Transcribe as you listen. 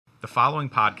The following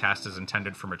podcast is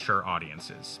intended for mature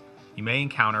audiences. You may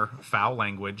encounter foul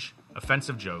language,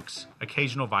 offensive jokes,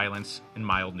 occasional violence, and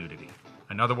mild nudity.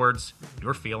 In other words,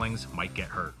 your feelings might get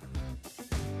hurt.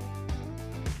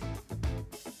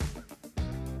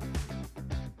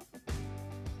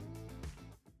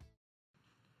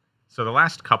 So the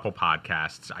last couple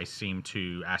podcasts, I seem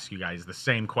to ask you guys the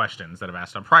same questions that I've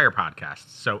asked on prior podcasts.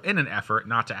 So in an effort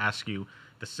not to ask you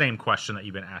the same question that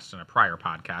you've been asked in a prior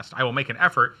podcast, I will make an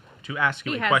effort to ask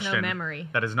you a question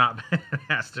that has not been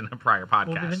asked in a prior podcast.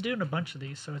 Well, we've been doing a bunch of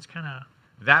these, so it's kind of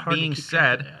That being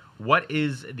said, what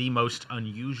is the most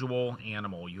unusual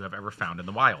animal you have ever found in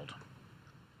the wild?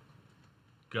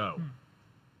 Go.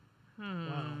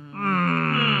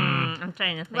 I'm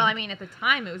trying to think. Well, I mean, at the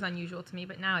time it was unusual to me,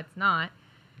 but now it's not.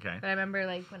 Okay. But I remember,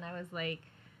 like, when I was, like,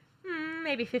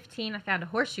 maybe 15, I found a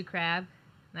horseshoe crab.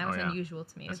 And that was unusual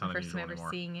to me. That's it was the first time ever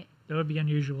anymore. seeing it. That would be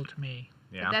unusual to me.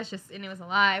 Yeah. But that's just, and it was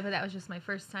alive, but that was just my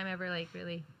first time ever, like,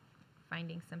 really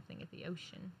finding something at the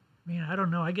ocean. Man, I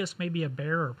don't know. I guess maybe a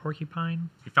bear or a porcupine.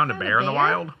 You found a bear in the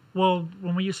wild? Well,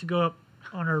 when we used to go up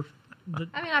on our...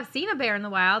 I mean, I've seen a bear in the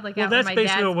wild, like, well, out that's in my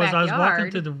basically dad's what it was. backyard, I was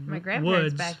walking through the my grandparents'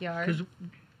 woods. backyard.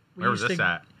 Where was this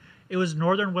at? It was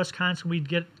northern Wisconsin. We'd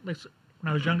get, like, when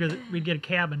I was younger, we'd get a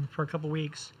cabin for a couple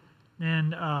weeks.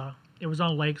 And it was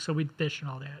on a lake, so we'd fish and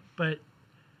all that. But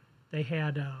they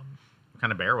had... What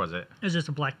kind of bear was it? It was just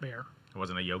a black bear. It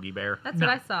wasn't a Yogi Bear? That's what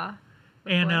I saw.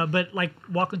 And but like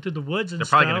walking through the woods and They're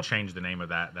stuff. probably going to change the name of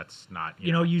that. That's not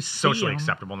you know you see socially them.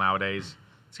 acceptable nowadays.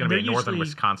 It's going to be a northern usually,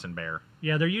 Wisconsin bear.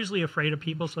 Yeah, they're usually afraid of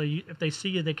people, so if they see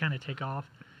you, they kind of take off.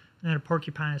 And then a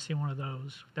porcupine, I see one of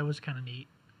those. That was kind of neat.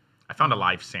 I found a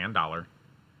live sand dollar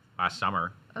last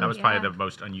summer. That was probably the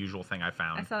most unusual thing I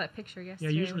found. I saw that picture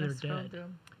yesterday. Yeah, usually when I they're scrolled dead. through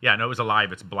 'em. Yeah, no, it was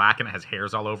alive. It's black and it has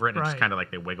hairs all over it. And It's Right. just kind of like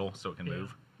they wiggle so it can Yeah.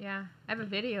 move. Yeah, I have a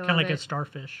video Kind of of like it. a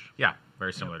starfish. Yeah,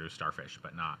 very similar to a starfish,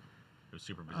 but not. It was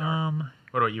super bizarre.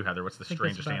 What about you, Heather? What's the think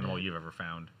that's strangest about animal it. you've ever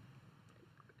found?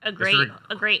 a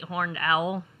great horned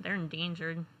owl. They're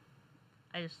endangered.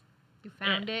 I just You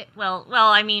found it? Well,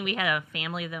 I mean, we had a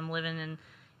family of them living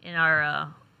in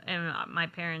our in my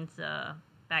parents'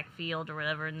 back field or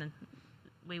whatever, and then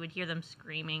we would hear them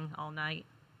screaming all night.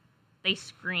 They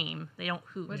scream. They don't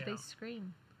hoot. Would they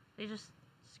scream? They just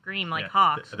scream like Yeah.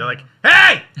 hawks. They're like,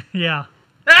 hey! Yeah.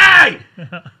 Hey!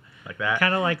 Like that?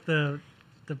 Kind of like the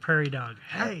prairie dog.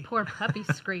 Our Hey. poor puppy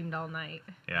screamed all night.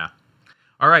 Yeah.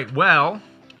 All right, well,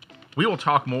 we will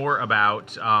talk more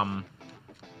about none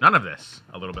of this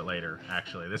a little bit later,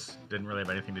 actually. This didn't really have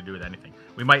anything to do with anything.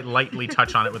 We might lightly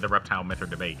touch on it with the reptile myth or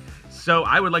debate. So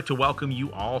I would like to welcome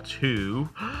you all to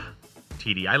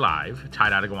TDI Live,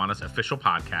 Tie-Dye Iguana's official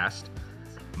podcast.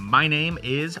 My name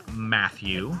is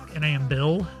Matthew. And I am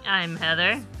Bill. I'm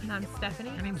Heather. And I'm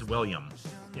Stephanie. Your name's William.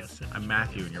 Yes. I'm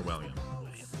Matthew and you're William.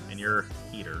 And you're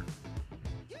Heater.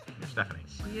 You're Stephanie.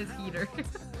 She is Heater.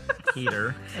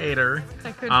 Heater. Hater.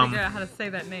 I couldn't figure out how to say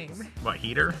that name. What,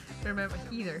 Heater? Remember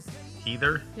Heater?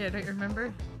 Heather? Yeah, don't you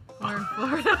remember? We're in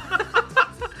Florida.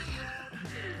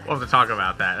 We'll have to talk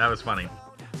about that. That was funny.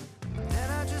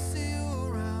 And I just see you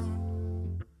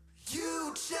around.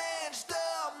 You changed the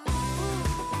mood.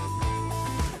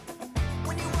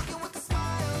 When you're walking with a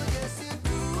smile, yes you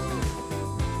do.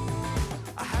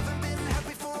 I haven't been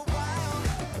happy for a while.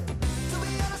 To be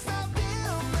honest, I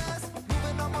feel a mess.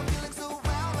 Moving all my feelings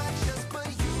around like just for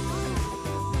you.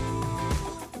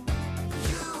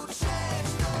 You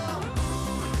changed the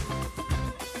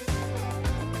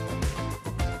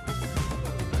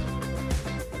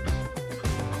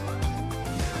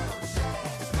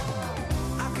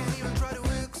I can't even try to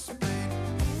explain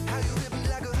how you hit me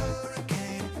like a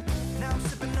hurricane. Now I'm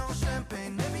sipping on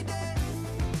champagne every day.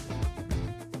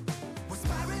 We're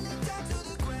spiraling down to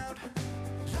the ground.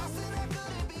 Lost and I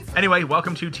couldn't be found. Anyway,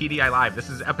 welcome to TDI Live. This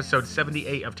is episode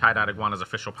 78 of Tie-Dye Iguana's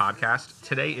official podcast.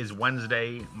 Today is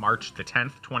Wednesday, March the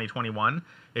 10th, 2021.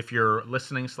 If you're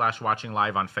listening / watching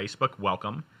live on Facebook,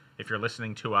 welcome. If you're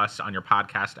listening to us on your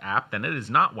podcast app, then it is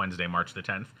not Wednesday, March the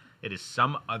 10th. It is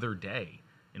some other day.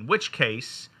 In which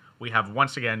case, we have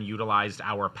once again utilized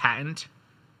our patent.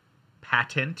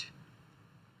 What is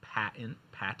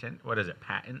it?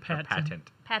 Patent. Or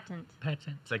Patent. Patent.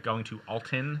 Patent. It's like going to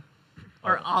Alton.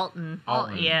 Or Alton.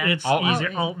 Alton. Yeah. It's Alton.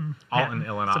 easier. Alton. Alton, Patent.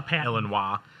 Illinois. It's a patent.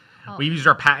 Illinois. Alton. We used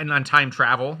our patent on time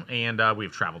travel, and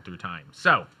we've traveled through time.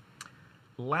 So,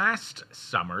 last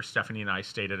summer, Stephanie and I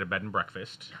stayed at a bed and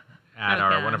breakfast at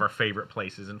Okay. one of our favorite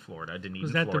places in Florida, Dunedin,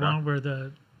 Was that Florida. the one where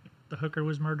the hooker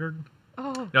was murdered?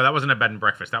 Oh, No, that wasn't a bed and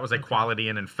breakfast. That was a Quality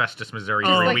Inn in Festus, Missouri,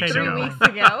 Oh, 3 okay, weeks never ago. 3 mind. weeks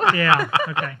ago. Yeah.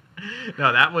 Okay.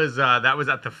 No, that was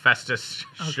at the Festus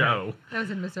Okay. show That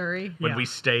was in Missouri. when Yeah. we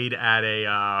stayed at a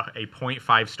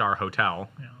 0.5 star hotel.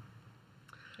 Yeah.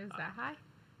 Is that high?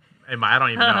 I don't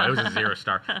even know. It was a 0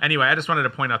 star. Anyway, I just wanted to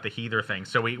point out the heather thing.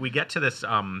 So we get to this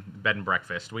bed and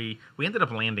breakfast. We ended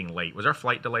up landing late. Was our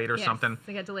flight delayed or Yes, something?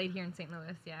 They got delayed here in St.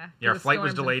 Louis. Yeah. Yeah, our There flight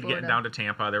was storms in delayed getting Florida. down to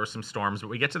Tampa. There were some storms, but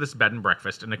we get to this bed and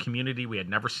breakfast in a community we had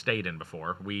never stayed in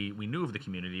before. We knew of the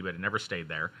community, but had never stayed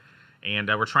there. And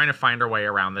we're trying to find our way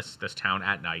around this town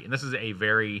at night. And this is a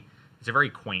very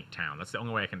quaint town. That's the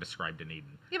only way I can describe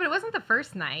Dunedin. Yeah, but it wasn't the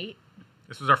first night.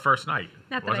 This was our first night.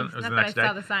 Not that wasn't I, it? Was not the that I next saw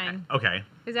day? the sign. Okay.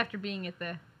 It was after being at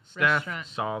the Steph restaurant.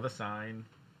 saw the sign.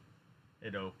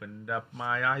 It opened up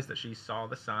my eyes that she saw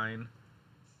the sign.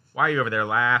 Why are you over there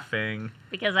laughing?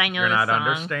 Because I know You're the not song.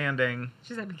 understanding.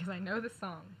 She said, because I know the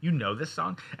song. You know this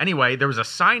song? Anyway, there was a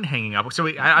sign hanging up. So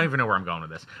I don't even know where I'm going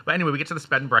with this. But anyway, we get to this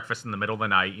bed and breakfast in the middle of the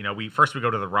night. You know, we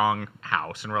go to the wrong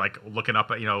house and we're like looking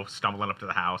up at, stumbling up to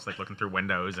the house, like looking through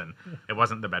windows. And it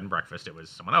wasn't the bed and breakfast. It was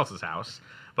someone else's house.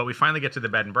 But we finally get to the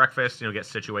bed and breakfast, get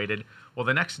situated. Well,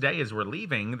 the next day as we're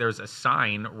leaving, there's a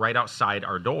sign right outside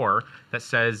our door that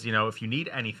says, if you need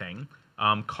anything,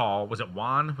 call, was it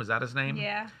Juan? Was that his name?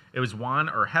 Yeah. It was Juan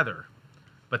or Heather.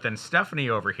 But then Stephanie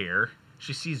over here,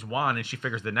 she sees Juan and she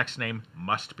figures the next name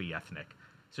must be ethnic.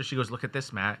 So she goes, look at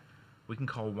this, Matt. We can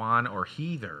call Juan or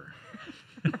Heather.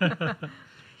 Heather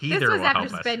This was will after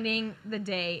help us. spending the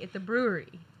day at the brewery.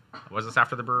 Was this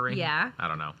after the brewery? Yeah. I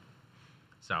don't know.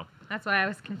 So That's why I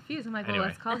was confused. I'm like, well, Anyway.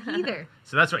 let's call Heather.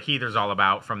 that's what Heather's all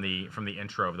about from the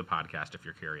intro of the podcast, if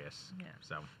you're curious. Yeah.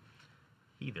 So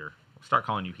Heather. We'll start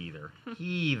calling you Heather.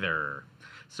 Heather.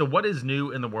 So what is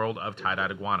new in the world of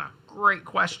tie-dyed iguana? Great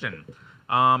question.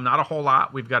 Not a whole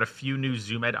lot. We've got a few new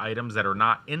Zoom Ed items that are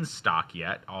not in stock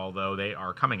yet, although they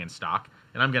are coming in stock.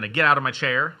 And I'm going to get out of my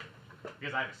chair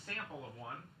because I have a sample of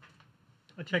one.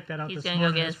 I checked that out He's this gonna go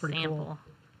morning. get a It's pretty sample. cool.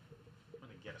 I'm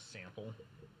going to get a sample.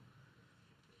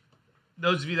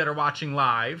 Those of you that are watching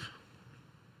live,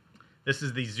 this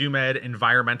is the Zoom Ed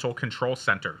Environmental Control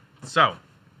Center. So,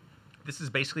 this is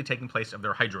basically taking place of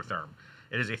their hydrotherm.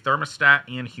 It is a thermostat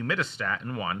and humidistat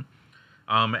in one.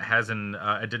 It has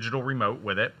a digital remote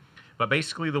with it. But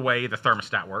basically the way the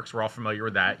thermostat works, we're all familiar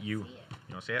with that. You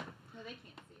don't see it? No, they can't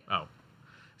see it. Oh.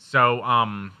 So,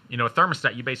 a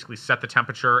thermostat, you basically set the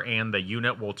temperature and the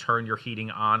unit will turn your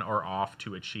heating on or off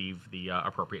to achieve the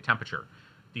appropriate temperature.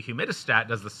 The humidistat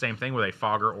does the same thing with a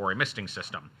fogger or a misting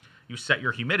system. You set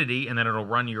your humidity and then it'll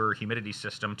run your humidity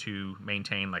system to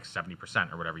maintain like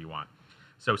 70% or whatever you want.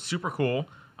 So super cool.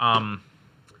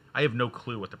 I have no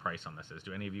clue what the price on this is.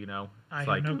 Do any of you know? I It's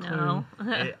have no clue.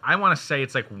 No. I want to say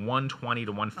it's like 120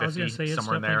 to I was 150, going to say it's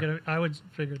somewhere in there. definitely I would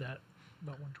figure that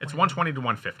about 120. It's 120 to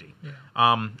 150. Yeah.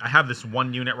 I have this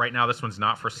one unit right now. This one's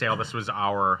not for sale. This was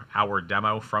our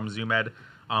demo from Zoom Ed.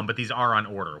 But these are on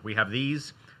order. We have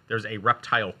these. There's a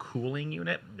reptile cooling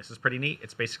unit. This is pretty neat.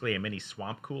 It's basically a mini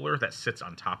swamp cooler that sits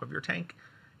on top of your tank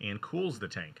and cools the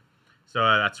tank. So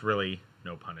that's really,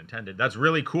 no pun intended, that's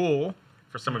really cool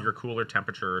for some of your cooler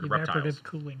temperatured reptiles. Evaporative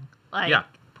cooling. Like Yeah.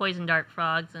 poison dart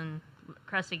frogs and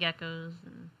crusty geckos.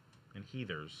 And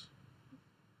heathers.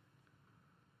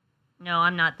 No,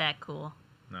 I'm not that cool.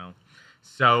 No.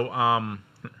 So, I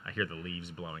hear the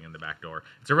leaves blowing in the back door.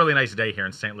 It's a really nice day here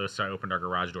in St. Louis, so I opened our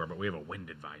garage door, but we have a wind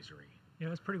advisory. Yeah,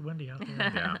 it's pretty windy out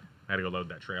there. Yeah. I had to go load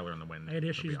that trailer in the wind. I had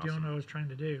It'll be issues doing awesome. what I was trying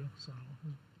to do. So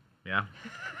Yeah.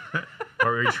 What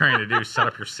were you trying to do? Set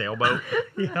up your sailboat?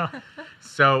 yeah,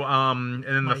 So, and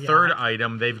then the My third yacht.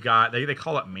 item, they've got, they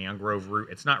call it mangrove root.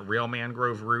 It's not real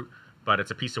mangrove root, but it's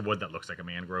a piece of wood that looks like a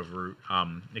mangrove root.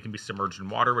 It can be submerged in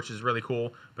water, which is really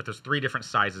cool. But there's 3 different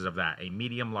sizes of that, a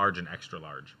medium, large, and extra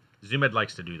large. Zoom Ed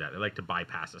likes to do that. They like to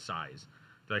bypass a size.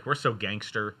 They're like, we're so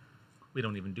gangster, we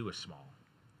don't even do a small.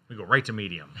 We go right to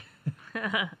medium.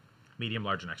 Medium,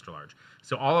 large, and extra large.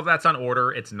 So all of that's on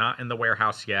order. It's not in the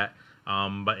warehouse yet,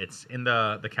 but it's in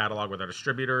the catalog with our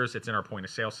distributors. It's in our point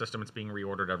of sale system. It's being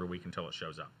reordered every week until it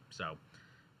shows up. So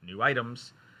new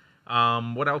items.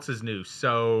 What else is new?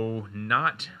 So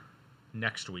not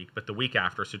next week, but the week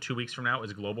after. So 2 weeks from now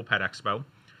is Global Pet Expo.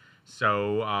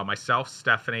 So myself,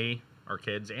 Stephanie, our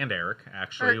kids, and Eric,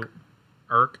 actually.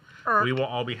 Irk. We will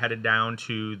all be headed down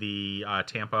to the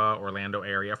Tampa, Orlando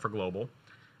area for Global.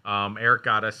 Eric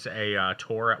got us a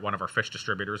tour at one of our fish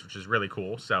distributors, which is really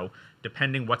cool. So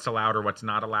depending what's allowed or what's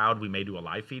not allowed, we may do a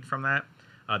live feed from that.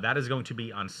 That is going to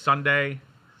be on Sunday.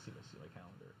 Let's see my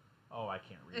calendar. Oh, I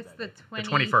can't read It's that. the date.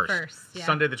 21st. Yeah.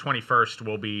 Sunday the 21st,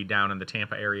 we'll be down in the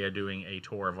Tampa area doing a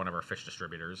tour of one of our fish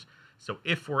distributors. So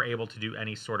if we're able to do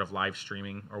any sort of live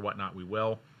streaming or whatnot, we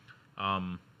will.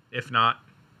 If not,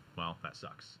 well, that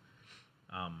sucks.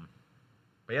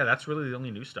 But yeah, that's really the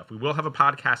only new stuff. We will have a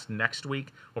podcast next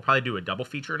week. We'll probably do a double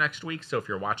feature next week. So if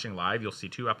you're watching live, you'll see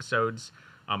 2 episodes.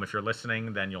 If you're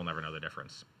listening, then you'll never know the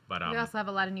difference. But We also have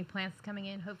a lot of new plants coming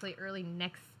in, hopefully early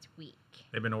next week.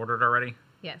 they've been ordered already?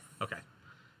 Yes. Okay.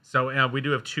 So we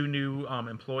do have 2 new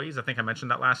employees. I think I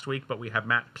mentioned that last week, but we have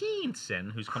Matt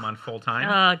Peenson, who's come on full time.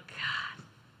 Oh God,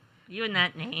 you and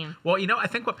that name. Well, I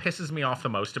think what pisses me off the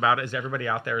most about it is everybody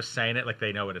out there is saying it like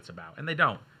they know what it's about, and they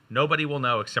don't. Nobody will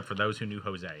know except for those who knew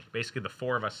Jose. Basically, the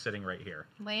 4 of us sitting right here.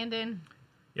 Landon.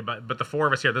 Yeah, but the 4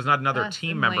 of us here. There's not another Us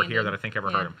team and member here Landon. that I think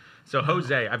ever Yeah. heard him. So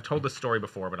Jose, I've told this story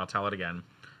before, but I'll tell it again.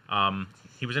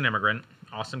 He was an immigrant,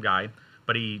 awesome guy,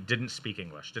 but he didn't speak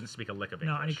English. Didn't speak a lick of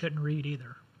No, English. and he couldn't read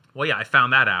either. Well, yeah, I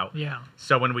found that out. Yeah.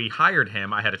 So when we hired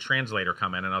him, I had a translator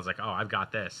come in, and I was like, "Oh, I've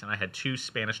got this." And I had 2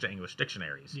 Spanish to English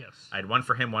dictionaries. Yes. I had one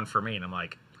for him, one for me, and I'm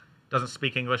like, "Doesn't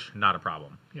speak English? Not a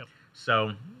problem." Yep.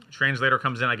 So translator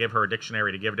comes in, I give her a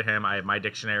dictionary to give to him. I have my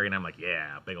dictionary, and I'm like,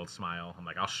 "Yeah," big old smile. I'm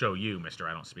like, "I'll show you, mister,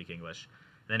 I don't speak English."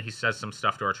 And then he says some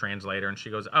stuff to our translator, and she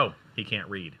goes, "Oh, he can't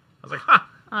read." I was like, "Ha!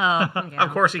 Oh, yeah.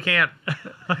 Of course he can't.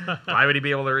 Why would he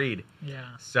be able to read?"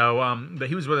 Yeah. So, but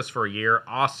he was with us for a year.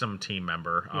 Awesome team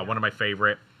member. One of my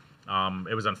favorite.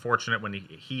 It was unfortunate when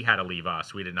he had to leave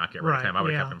us. We did not get rid of him. I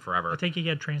would have kept him forever. I think he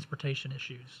had transportation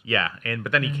issues. Yeah,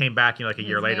 but then he came back, like a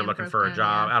year His later, van looking broke for a down,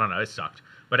 job. yeah. I don't know. It sucked.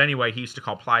 But anyway, he used to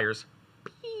call pliers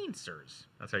pincers.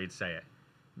 That's how you'd say it.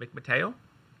 Mick Mateo,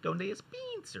 donde es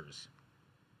pincers?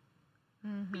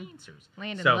 Pincers.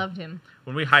 Landon So, loved him.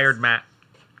 when we hired Matt,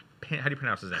 how do you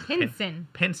pronounce his name? Pinson.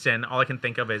 Pinson. All I can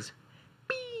think of is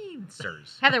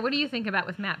pincers. Heather, what do you think about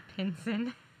with Matt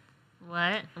Pinson?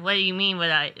 What? What do you mean? What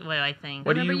do I think?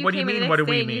 What do Remember you- what do you came in the mean, what next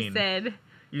do we day and mean? You said,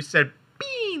 You said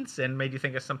Pinson made you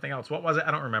think of something else. What was it? I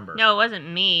don't remember. No, it wasn't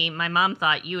me. My mom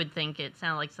thought you would think it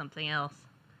sounded like something else.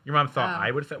 Your mom thought Oh.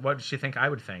 I would. What did she think I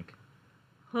would think?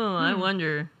 Oh, I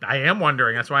wonder. I am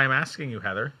wondering. That's why I'm asking you,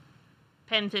 Heather.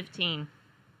 Pen 15.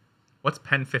 What's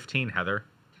Pen 15, Heather?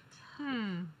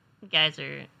 You guys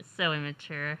are so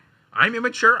immature. I'm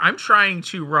immature. I'm trying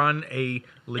to run a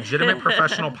legitimate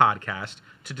professional podcast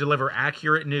to deliver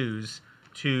accurate news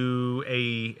to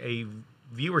a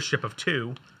viewership of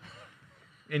 2.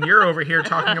 And you're over here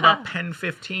talking about Pen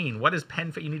 15. What is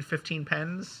Pen? You need 15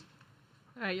 pens?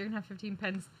 all right, you're going to have 15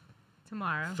 pens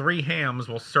tomorrow. 3 hams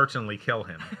will certainly kill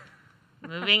him.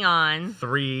 Moving on.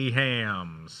 3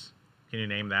 hams. Can you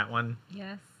name that one?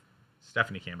 Yes.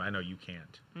 Stephanie can, but I know you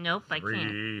can't. Nope, I can't.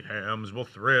 3 hams will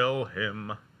thrill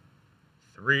him.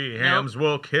 3 hams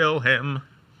will kill him.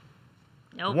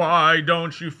 Nope. Why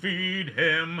don't you feed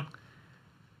him?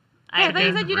 Hey, I thought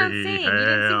you said you don't Three sing. You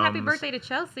didn't sing happy hams. birthday to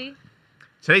Chelsea.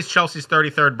 Today's Chelsea's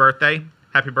 33rd birthday.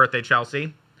 Happy birthday,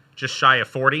 Chelsea. Just shy of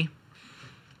 40.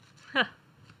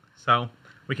 So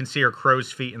we can see her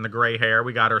crow's feet in the gray hair.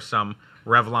 We got her some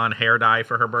Revlon hair dye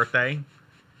for her birthday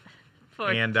Poor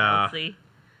and, Chelsea.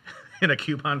 and a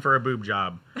coupon for a boob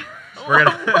job. We're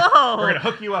gonna Whoa. we're gonna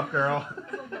hook you up, girl.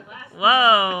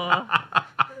 Whoa.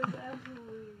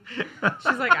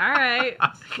 She's like, all right.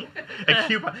 A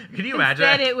coupon. Can you imagine?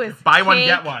 Instead, it was buy one cake.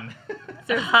 get one.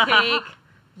 Serves cake,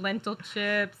 lentil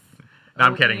chips. No,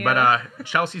 I'm kidding. But oatmeal.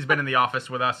 Chelsea's been in the office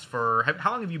with us for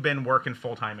how long have you been working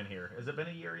full time in here? Has it been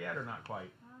a year yet or not quite?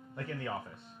 Like in the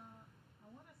office?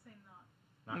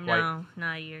 Not quite. No,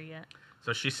 not a year yet.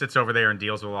 So she sits over there and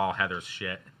deals with all Heather's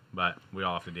shit, but we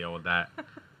all have to deal with that.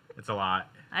 It's a lot.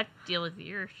 I have to deal with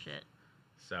your shit.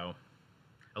 So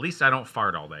at least I don't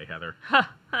fart all day, Heather.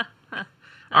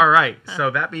 All right. So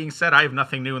that being said, I have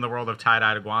nothing new in the world of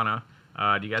tie-dyed iguana.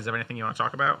 Do you guys have anything you want to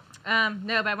talk about?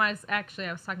 No, but I was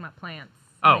talking about plants.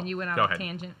 Oh, and you went on go a ahead.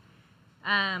 tangent.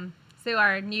 So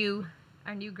our new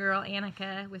girl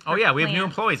Annika with Oh her yeah, we have new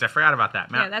plants. employees. I forgot about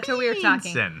that. Matt Yeah, that's what we were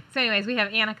talking. Beanson. So, anyways, we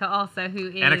have Annika also, who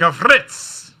is Annika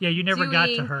Fritz. Yeah, you never got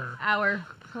to doing her. our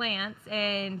plants,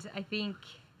 and I think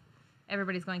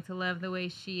everybody's going to love the way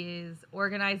she is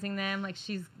organizing them. Like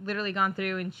she's literally gone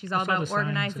through and she's all I saw the about signs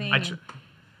organizing. and- I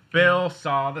Bill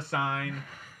saw the sign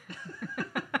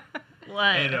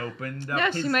What? and opened up No,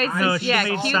 his she made eyes. No, some she yeah,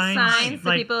 made cute signs, signs to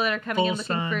like people that are coming in full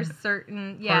looking for sun,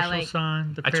 certain Partial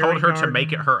sun, the I fairy told her to garden.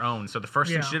 make it her own. So the first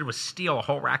thing Yeah. she did was steal a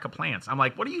whole rack of plants. I'm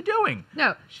like, what are you doing?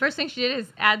 No, first thing she did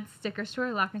is add stickers to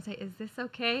her locker and say, "Is this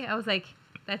okay?" I was like,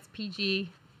 "That's PG.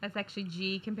 That's actually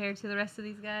G compared to the rest of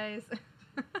these guys."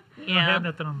 You don't Yeah. have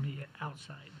nothing on the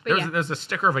outside. But yeah, There's a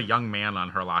sticker of a young man on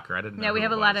her locker. I didn't know. no, we who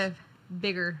have it a lot was. of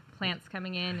bigger plants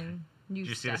coming in and new Did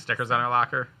you see stuff. the stickers on her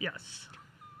locker? Yes.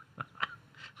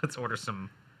 Let's order some.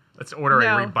 Let's order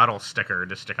No. a rebuttal sticker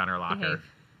to stick on her locker. Behave.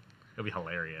 It'll be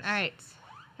hilarious. All right,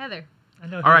 Heather. I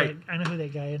know. All right. I know who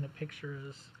that guy in the picture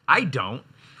is. I don't.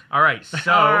 All right.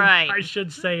 So. All right. I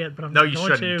should say it, but I'm No, not you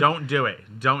going shouldn't. to. Don't do it.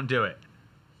 Don't do it.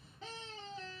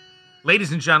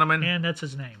 Ladies and gentlemen, And that's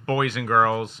his name. boys and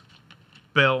girls,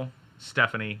 Bill,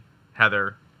 Stephanie,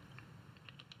 Heather,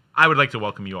 I would like to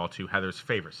welcome you all to Heather's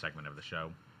favorite segment of the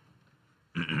show.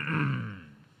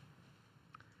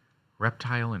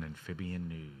 Reptile and amphibian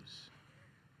news.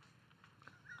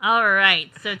 All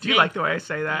right. So Do you like the way I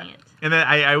say that? Dang it. And then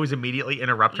I always immediately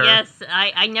interrupt her. Yes,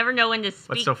 I never know when to speak.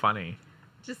 What's so funny?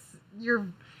 Just your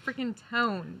freaking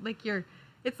tone, like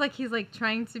it's like he's like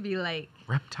trying to be like.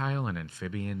 Reptile and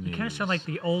amphibian news. You kind of sound like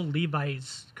the old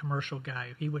Levi's commercial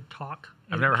guy. He would talk.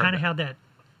 I've never heard kind of that. had that.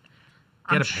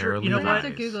 Get I'm a pair of you know We'll what?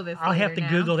 have to Google this. I'll have later to now.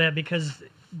 Google that because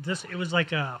it was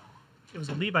like a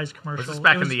Levi's commercial. this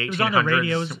back it in was, the It was on the 1800s?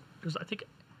 radio. It was I think it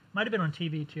might have been on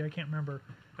TV too. I can't remember.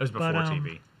 It was before But,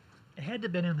 TV. It had to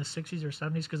have been in the 60s or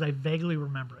 70s because I vaguely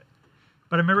remember it.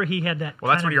 But I remember he had that. Well,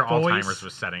 that's when kind your of voice. Alzheimer's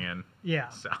was setting in. Yeah.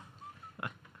 So,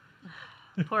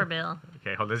 Poor Bill.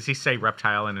 okay, hold on. Does he say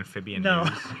reptile and amphibian No,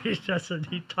 news? he doesn't.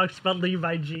 He talks about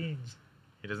Levi jeans.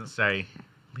 He doesn't say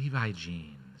Levi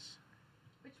jeans.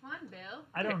 Which one, Bill?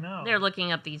 I don't know. They're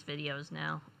looking up these videos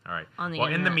now. All right. On the well,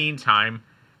 in the internet. meantime,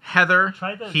 Heather,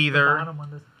 Try the Heather, bottom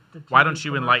one, the why TV don't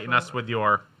you enlighten us commercial. with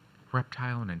your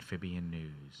reptile and amphibian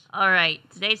news? All right.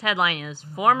 Today's headline is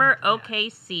former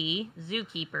OKC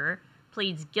zookeeper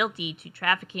pleads guilty to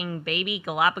trafficking baby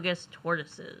Galapagos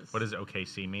tortoises. What does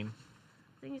OKC mean?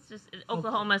 I think it's just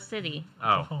Oklahoma City.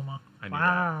 Oh, Oklahoma. I knew that.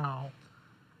 Wow.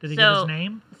 Did he get his So-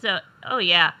 name? So, oh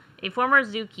yeah, a former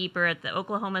zookeeper at the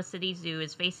Oklahoma City Zoo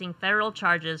is facing federal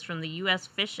charges from the U.S.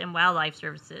 Fish and Wildlife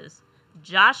Services.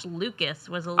 Josh Lucas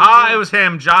was Ah, it was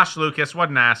him, Josh Lucas. What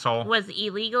an asshole. was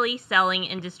illegally selling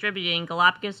and distributing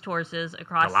Galapagos tortoises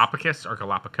across Galapagos or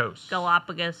Galapagos?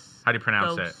 Galapagos. How do you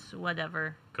pronounce it? Ghosts,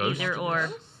 whatever. Ghost? Either or.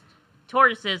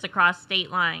 Tortoises across state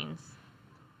lines.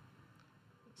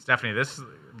 Stephanie, this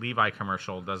Levi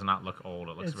commercial does not look old.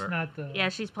 It looks It's very. not the. Yeah,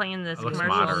 she's playing this It looks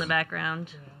commercial in modern. the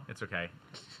background. It's okay.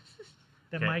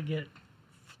 That Okay. might get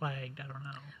flagged. I don't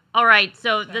know. All right,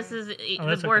 so this Sorry. is Oh, the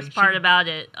that's worst okay. part She- about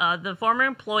it. The former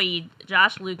employee,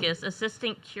 Josh Lucas,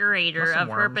 assistant curator Want some of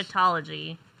worms?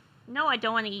 herpetology. No, I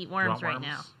don't want to eat You worms want right worms?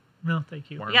 now. No, thank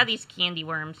you. Worm. We got these candy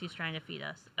worms he's trying to feed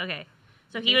us. Okay.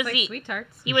 So he Tastes was like the sweet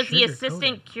tarts. he was the Sugar-coated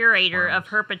assistant curator of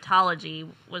worms. herpetology.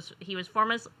 He was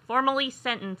formally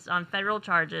sentenced on federal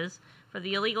charges for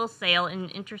the illegal sale and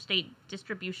interstate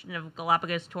distribution of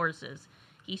Galapagos tortoises.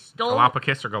 He stole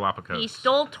Galapagos or Galapagos? He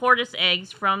stole tortoise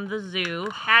eggs from the zoo,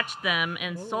 hatched them,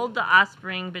 and sold the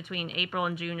offspring between April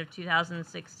and June of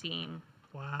 2016.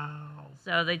 Wow.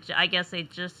 So I guess they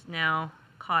just now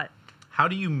caught. How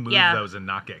do you move Yeah. those and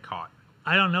not get caught?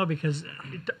 I don't know because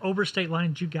over state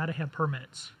lines you got to have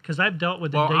permits. Because I've dealt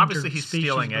with Well, endangered obviously he's species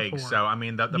stealing eggs, before. so I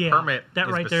mean the Yeah, permit that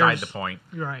is right beside there's- the point.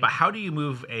 You're right. But how do you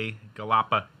move a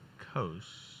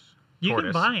Galapagos You can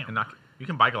tortoise buy 'em. and not, you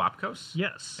can buy Galapagos?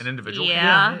 Yes. An individual?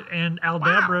 Yeah. And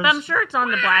Aldabras. But I'm sure it's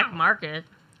on the black market.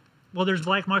 Well, there's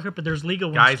black market, but there's legal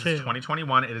ones Guys, too. it's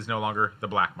 2021. It is no longer the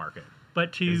black market. But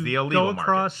is to the illegal go market.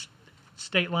 across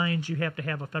state lines, you have to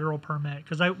have a federal permit.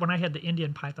 Because when I had the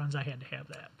Indian pythons, I had to have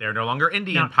that. They are no longer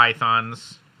Indian No.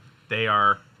 pythons. They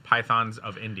are pythons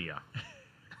of India.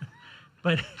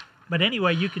 But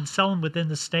anyway, you can sell them within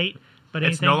the state. But It's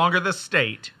anything, no longer the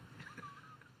state.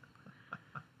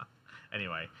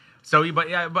 Anyway, so but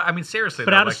I mean seriously,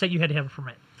 But though, out of like, state, you had to have a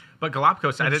permit. but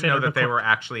Galapagos, I didn't Instead know of that the they port. were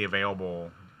actually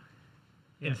available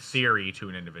in Yes. theory to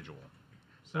an individual.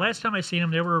 The last time I seen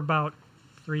them, they were about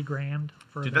 $3,000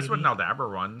 for Dude, a that's what baby. an Aldabra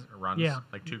runs. Yeah.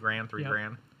 Like $2,000,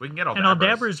 $3,000. Yeah. We can get Aldabras. And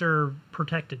Aldabras are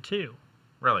protected too.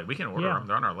 Really, we can order Yeah. them.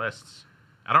 They're on our lists.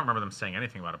 I don't remember them saying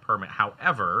anything about a permit.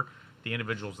 However, the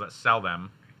individuals that sell them,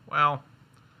 well,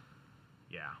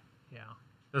 yeah. Yeah.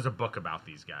 There's a book about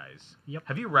these guys. Yep.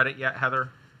 Have you read it yet, Heather?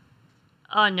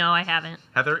 Oh no, I haven't.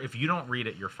 Heather, if you don't read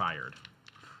it, you're fired.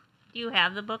 Do you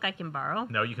have the book I can borrow?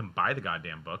 No, you can buy the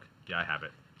goddamn book. Yeah, I have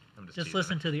it. I'm Just teasing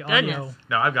listen it. to the Goodness. audio.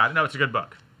 No, I've got it. No, it's a good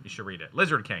book. You should read it.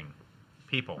 Lizard King.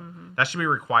 People. Mm-hmm. That should be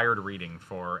required reading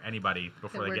for anybody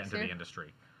before That they get works into the here?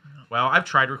 industry. Well, I've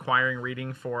tried requiring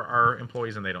reading for our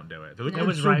employees and they don't do it. They're like, No. "Oh, It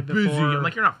was I'm so right busy." before- I'm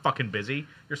like, you're not fucking busy.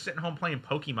 You're sitting home playing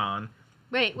Pokemon.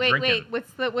 Wait. Drinking.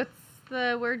 What's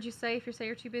the word you say if you say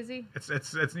you're too busy? Nobody's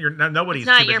It's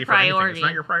not too busy your for anything. It's priority.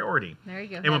 not your priority. There you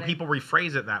go. And when Heather. people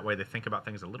rephrase it that way, they think about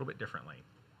things a little bit differently.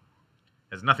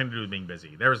 It has nothing to do with being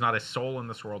busy. There is not a soul in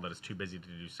this world that is too busy to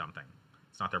do something.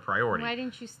 It's not their priority. Why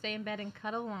didn't you stay in bed and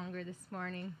cuddle longer this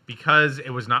morning? Because it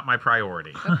was not my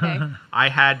priority. Okay. I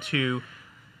had to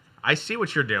I see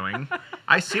what you're doing.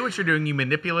 I see what you're doing, you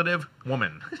manipulative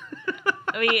woman.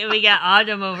 We got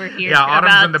Autumn over here. Yeah,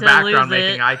 Autumn's about in the to background lose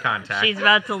making it. eye contact. She's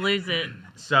about to lose it.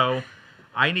 So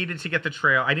I needed to get the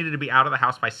trail. I needed to be out of the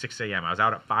house by 6 a.m. I was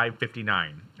out at 5:59.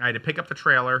 I had to pick up the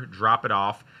trailer, drop it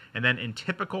off, and then in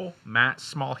typical Matt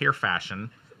Small here fashion,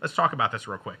 let's talk about this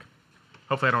real quick.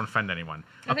 Hopefully I don't offend anyone.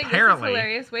 I think Apparently, this is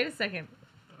hilarious. Wait a second.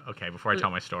 okay, before I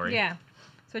tell my story. Yeah.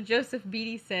 So Joseph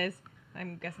Beatty says,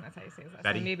 I'm guessing that's how you say his last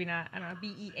Betty? name. Maybe not. I don't know.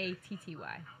 Beatty.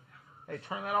 Hey,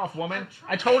 turn that off, woman.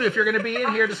 I told you if you're going to be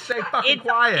in here to stay fucking It's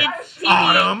quiet. It's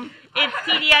Autumn. It's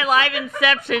TDI Live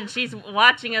Inception. She's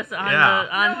watching us on Yeah.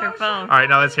 on her phone. All right,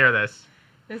 now let's hear this.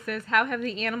 This says, how have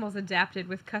the animals adapted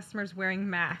with customers wearing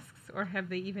masks, or have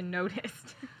they even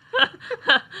noticed?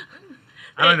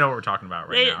 I don't know what we're talking about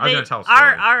right now. I was going to tell a story.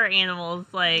 our animals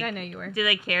like. I know you were. Do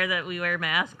they care that we wear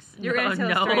masks? You're going to tell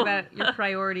no. a story about your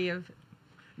priority of.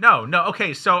 No.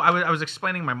 Okay, so I was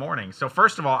explaining my morning. So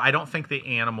first of all, I don't think the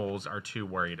animals are too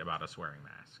worried about us wearing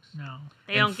masks. No.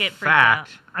 They don't get freaked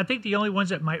fact, out. I think the only ones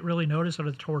that might really notice are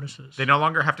the tortoises. they no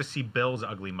longer have to see Bill's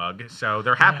ugly mug, so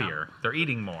they're happier. They're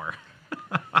eating more.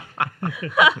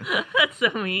 That's so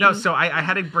mean. No, so I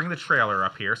had to bring the trailer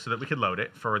up here so that we could load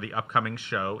it for the upcoming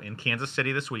show in Kansas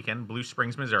City this weekend, Blue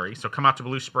Springs, Missouri. So come out to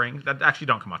Blue Springs. Actually,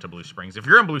 don't come out to Blue Springs. If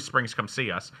you're in Blue Springs, come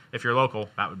see us. If you're local,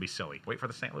 that would be silly. Wait for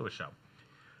the St. Louis show.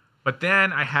 But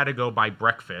then I had to go buy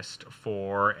breakfast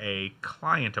for a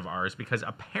client of ours because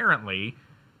apparently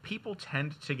people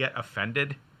tend to get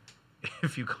offended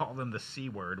if you call them the C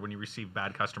word when you receive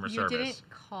bad customer You service. didn't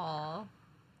call.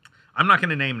 I'm not going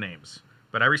to name names,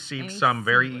 but I received Any some C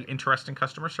very word. interesting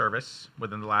customer service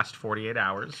within the last 48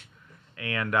 hours.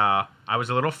 And I was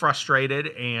a little frustrated,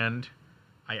 and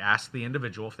I asked the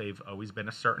individual if they've always been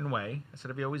a certain way. I said,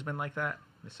 have you always been like that?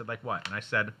 They said, like what? And I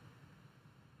said,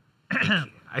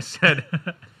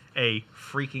 a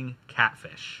freaking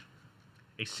catfish.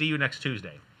 A see you next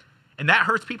Tuesday. And that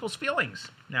hurts people's feelings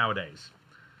nowadays.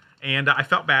 And I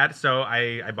felt bad, so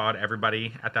I bought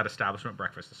everybody at that establishment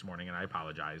breakfast this morning, and I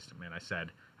apologized. And I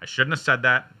said, I shouldn't have said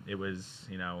that. It was,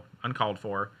 uncalled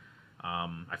for.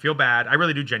 I feel bad. I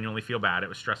really do genuinely feel bad. It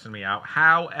was stressing me out.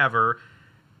 However,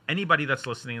 anybody that's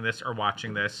listening to this or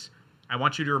watching this, I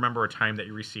want you to remember a time that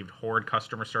you received horrid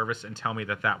customer service and tell me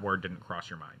that word didn't cross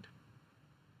your mind.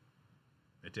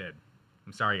 It did.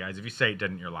 I'm sorry, guys. If you say it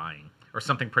didn't, you're lying. Or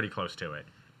something pretty close to it.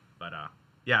 But,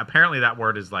 yeah, apparently that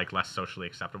word is, less socially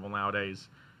acceptable nowadays.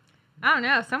 I don't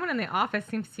know. Someone in the office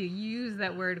seems to use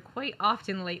that word quite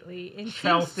often lately and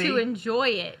Chelsea. seems to enjoy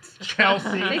it.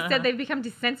 Chelsea. They said they've become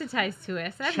desensitized to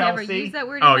us. I've never Chelsea. used that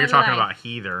word Oh, in you're my talking life. about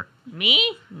heather.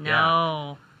 Me?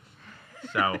 No.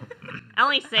 So, I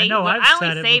only say I know, I've I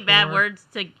said only it say bad before, words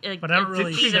to but I don't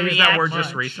really see did the you use reaction. that word much.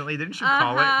 just recently? Didn't you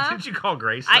call Uh-huh. it? Didn't you call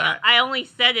Grace that? I only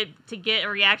said it to get a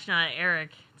reaction out of Eric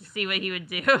to see what he would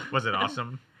do. Was it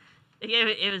awesome?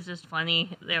 It was just funny,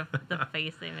 the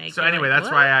face they make. So You're anyway, like, that's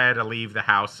 "What?" why I had to leave the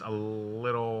house a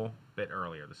little bit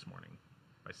earlier this morning,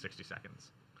 by 60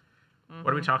 seconds.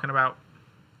 What are we talking about?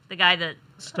 The guy that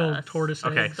Stole uh, tortoise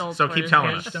Okay, eggs. Stole so keep tortoise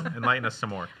telling eggs. us. Enlighten us some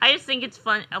more. I just think it's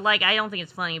fun. I don't think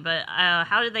it's funny, but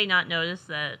how did they not notice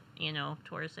that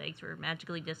tortoise eggs were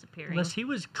magically disappearing Unless he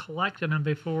was collecting them for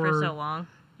before, so long?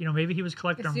 maybe he was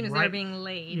collecting As them soon as right. they're being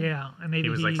laid. Yeah, and maybe He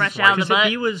was, like, Fresh out of the because butt. if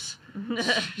he was,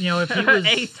 if he was,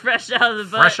 eggs fresh out of the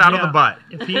butt. Fresh out of the Yeah. butt.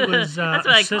 if he was That's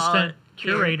what I call assistant it.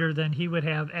 curator, then he would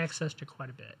have access to quite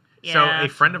a bit. So Yeah. a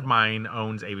friend of mine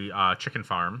owns a chicken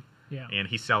farm, Yeah. and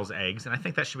he sells eggs, and I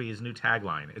think that should be his new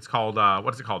tagline. It's called,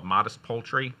 what is it called? Modest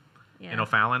Poultry in Yeah.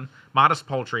 O'Fallon. Modest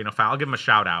Poultry in O'Fallon. I'll give him a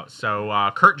shout out.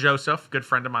 So Kurt Joseph, good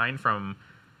friend of mine from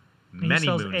he many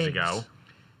sells moons eggs. ago.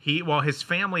 His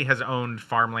family has owned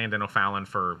farmland in O'Fallon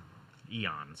for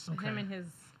eons. Okay. Him and his.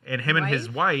 And his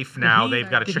wife Did now, he- they've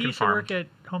got a Did he chicken used to farm. work at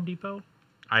Home Depot?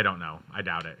 I don't know. I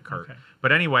doubt it, Kurt. Okay.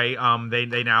 But anyway,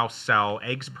 they now sell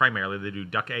eggs primarily. They do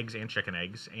duck eggs and chicken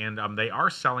eggs, and they are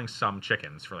selling some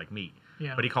chickens for meat.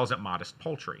 Yeah. But he calls it Modest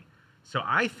Poultry. So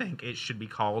I think it should be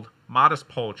called Modest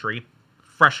Poultry,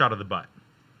 fresh out of the butt.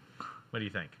 What do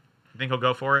you think? You think he'll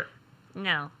go for it?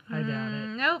 No, I doubt it.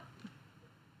 Nope.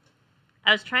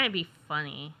 I was trying to be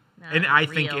funny. not And I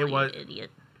think real, it was- you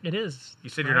idiot. It is. You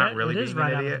said you're not really It is being an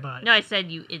right out of idiot? the butt. No, I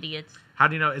said you idiots. How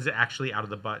do you know? Is it actually out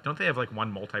of the butt? Don't they have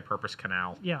one multi-purpose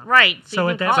canal? Yeah. Right. So you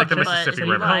at can that call It's like the it butt Mississippi if So you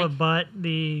you River. call like. a butt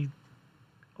the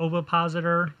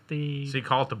ovipositor, the So you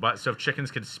call it the butt. So if chickens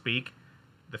could speak,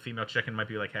 the female chicken might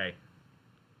be like, "Hey."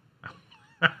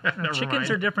 Never chickens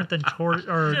mind. are different than We're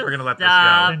gonna let this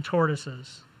Stop. go. than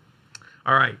tortoises.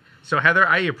 All right. So Heather,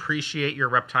 I appreciate your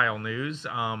reptile news.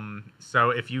 So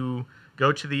if you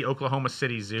Go to the Oklahoma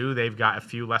City Zoo. They've got a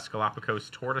few less Galapagos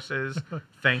tortoises,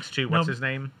 thanks to what's No, his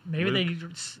name? Maybe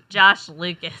Luke? Josh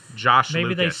Lucas. Josh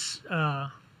maybe Lucas.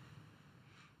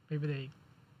 maybe they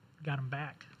got him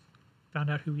back. Found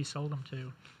out who he sold them to.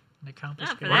 And they for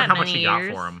confiscated. Wonder that how much many he got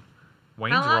years. for him.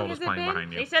 Wayne's How long World has is it playing been?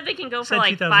 behind They you. said they can go for Said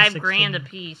like $5 grand a 2016.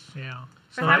 piece. Yeah.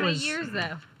 For So how that many was years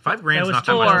though? $5 grand's was not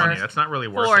that much four. money. That's not really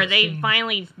worth Four. it. They Seen.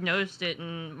 finally nosed it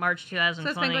in March So it's been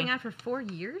 2020. going on for 4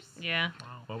 years? Yeah. Wow.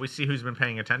 Well, we see who's been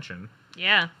paying attention.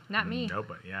 Yeah. Not me.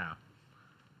 Nobody. Yeah.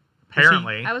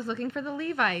 Apparently, I was looking for the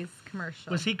Levi's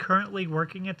commercial. Was he currently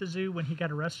working at the zoo when he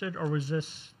got arrested, or was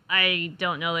this? I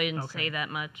don't know. They didn't Okay. say that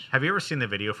much. have you ever seen the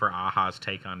video for Aha's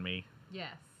Take on Me?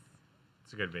 Yes.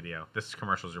 It's a good video. This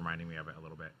commercial's reminding me of it a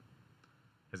little bit.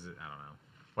 Is it? I don't know.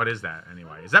 What is that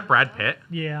anyway? Is that Brad Pitt?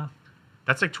 Yeah.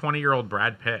 That's like 20-year-old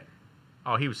Brad Pitt.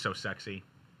 Oh, he was so sexy.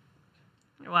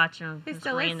 You're watching He this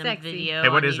still is random sexy. video. Hey,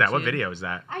 what on is that? What YouTube. video is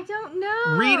that? I don't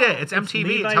know. Read it. It's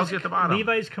MTV. It tells you at the bottom.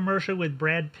 Levi's commercial with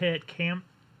Brad Pitt, Oh,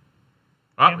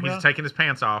 camera. he's taking his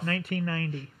pants off.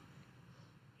 1990.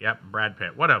 Yep, Brad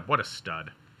Pitt. What a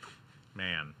stud.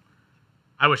 Man.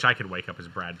 I wish I could wake up as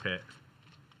Brad Pitt.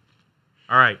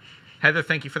 All right. Heather,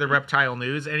 thank you for the reptile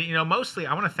news. And, mostly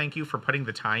I want to thank you for putting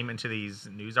the time into these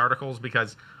news articles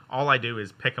because all I do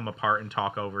is pick them apart and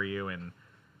talk over you, and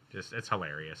just it's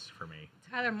hilarious for me.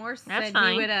 Tyler Morse That's said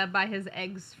fine. he would buy his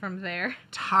eggs from there.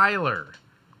 Tyler.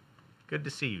 Good to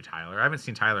see you, Tyler. I haven't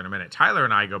seen Tyler in a minute. Tyler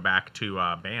and I go back to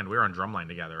band. We were on drumline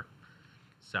together.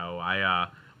 So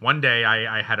one day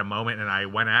I had a moment and I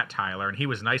went at Tyler, and he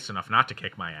was nice enough not to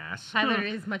kick my ass. Tyler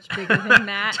is much bigger than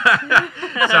Matt.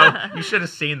 So you should have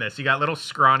seen this. You got little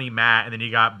scrawny Matt, and then you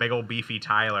got big old beefy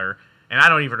Tyler. And I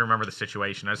don't even remember the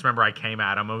situation. I just remember I came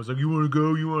at him. I was like, "You want to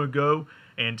go? You want to go?"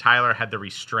 And Tyler had the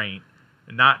restraint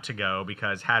not to go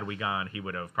because had we gone, he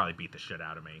would have probably beat the shit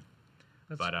out of me.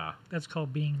 That's, But that's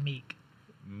called being meek.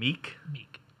 meek?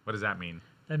 Meek. What does that mean?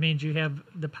 That means you have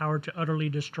the power to utterly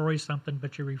destroy something,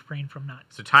 but you refrain from not.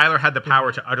 So Tyler had the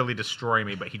power to utterly destroy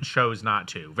me, but he chose not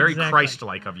to. Very Exactly.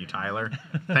 Christ-like of you, Tyler.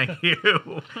 Thank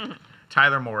you.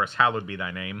 Tyler Morris, hallowed be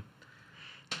thy name.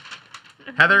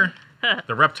 Heather,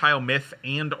 the reptile myth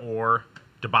and or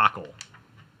debacle.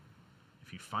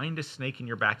 If you find a snake in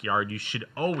your backyard, you should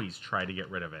always try to get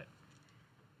rid of it.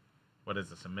 What is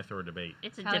this, a myth or a debate?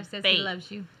 It's a Tyler says debate. he loves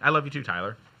you. I love you too,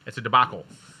 Tyler. It's a debacle.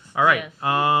 All right. Yes.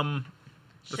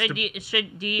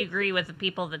 Do you agree with the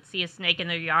people that see a snake in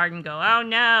their yard and go, "Oh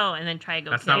no," and then try to go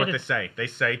That's kill not what it? they say. They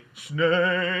say,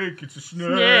 snake, it's a snake.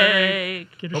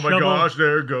 Snake. Get a Oh my shovel. gosh,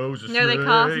 there goes a snake. No, they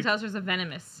call us and tell us there's a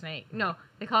venomous snake. No,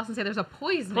 they call us and say there's a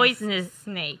poisonous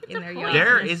snake in a their yard. poison-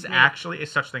 There Poisonous is snake. actually a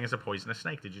such thing as a poisonous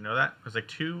snake. Did you know that? There's like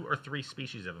 2 or 3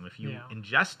 species of them. If you Yeah.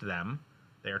 ingest them,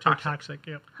 they are They're toxic. toxic.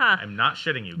 Yep. Huh? I'm not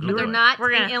shitting you. But Google they're it. not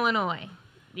We're in gonna- Illinois.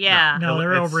 Yeah. No,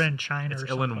 they're it's- over in China. It's or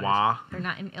someplace. Illinois. They're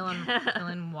not in Illinois.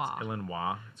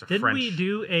 Illinois. It's a Didn't French. we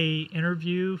do a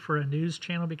interview for a news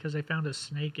channel because they found a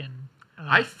snake in?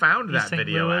 I found East that St.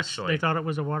 video Louis? actually. They thought it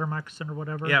was a water moccasin or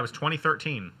whatever. Yeah, it was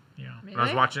 2013. Yeah. When I was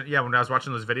Really? watching, when I was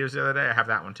watching those videos the other day, I have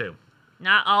that one too.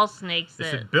 Not all snakes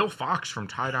This that is Bill Fox from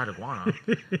Tie Dyed Iguana,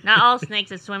 not all snakes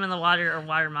that swim in the water are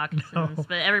water moccasins, No.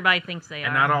 but everybody thinks they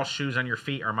and are. not all shoes on your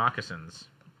feet are moccasins.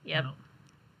 Yep. No.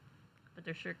 But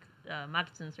they're sure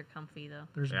moccasins are comfy though.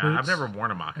 There's Yeah, boots. I've never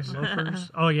worn a and moccasin.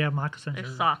 loafers. Oh yeah, moccasins. They're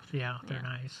are soft. Yeah, they're Yeah.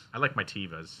 nice. I like my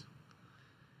Tivas.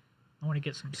 I want to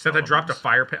get some. Except I dropped a Solomons.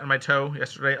 fire pit on my toe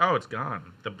yesterday. Oh, it's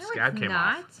gone. The No, scab it's came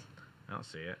not. off. I don't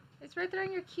see it. It's right there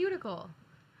on your cuticle.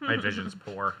 My vision's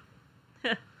poor.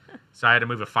 So I had to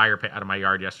move a fire pit out of my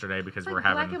yard yesterday because It's we're like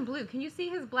black having. and blue. Can you see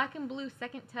his black and blue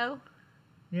second toe?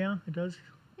 Yeah, it does.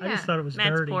 I Yeah. just thought it was Matt's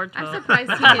dirty. poor toe. I'm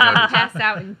surprised he didn't pass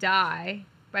out and die.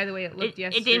 By the way, it looked It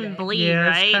yesterday. didn't bleed, Yeah,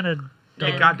 right? it's kind of.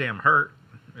 It goddamn hurt.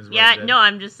 Is what Yeah, it did. no,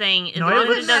 I'm just saying, as No, long it as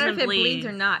It it doesn't matter doesn't if it bleed. bleeds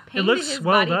or not. Pain looks to his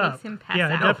swelled body up. makes him pass Yeah,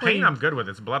 it out. No, definitely- pain I'm good with.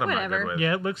 It's blood I'm not Whatever. good with.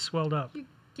 Yeah, it looks swelled up. You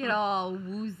get all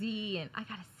woozy and I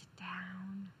gotta sit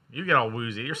down. You get all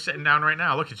woozy. You're sitting down right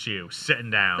now. Look at you, sitting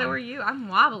down. So are you. I'm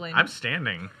wobbling. I'm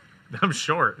standing. I'm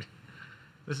short.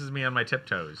 This is me on my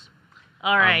tiptoes.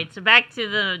 All right, so back to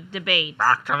the debate.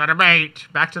 Back to the debate.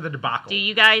 Back to the debacle. Do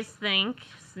you guys think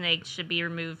snakes should be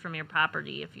removed from your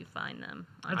property if you find them?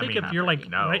 I on think your if you're like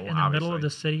property? No, right in the middle obviously. of the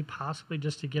city, possibly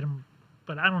just to get them.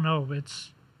 But I don't know.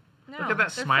 It's No, Look at that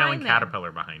they're smiling fine there.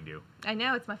 caterpillar behind you. I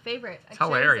know, it's my favorite. I It's chose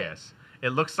hilarious. It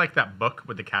looks like that book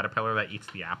with the caterpillar that eats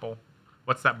the apple.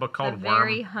 What's that book It. called? The Worm.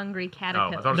 Very Hungry Oh,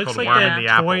 Caterpillar. I thought it was looks called like Worm that in the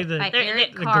toy Apple. that. They're,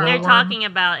 Eric they're, Carr. they're glowworm? talking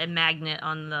about a magnet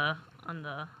on the.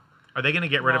 Are they going to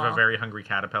get rid of a Wall. very hungry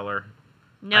caterpillar?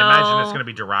 No. I imagine it's going to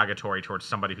be derogatory towards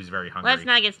somebody who's very hungry. Let's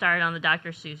not get started on the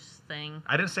Dr. Seuss thing.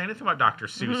 I didn't say anything about Dr.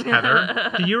 Seuss,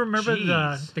 Heather. Do you remember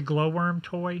Jeez. the glowworm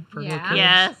toy for little Yeah. kids?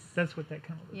 Yes. That's what that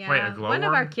kind of looks Yeah. Wait, a One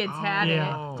of our glowworm? kids had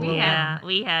Yeah. it. We Yeah, had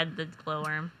we had the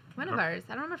glowworm. one of ours.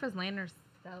 I don't remember if it was Landon or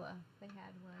Stella. They had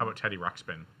one. How about Teddy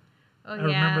Ruxpin? Oh I yeah,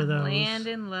 remember those.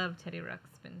 Landon loved Teddy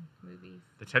Ruxpin movies.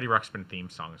 The Teddy Ruxpin theme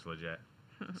song is legit.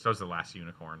 So's The Last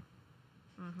Unicorn.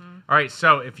 Mm-hmm. All right,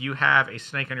 so if you have a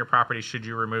snake on your property, should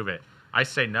you remove it? I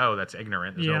say no, that's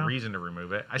ignorant. There's Yeah. no reason to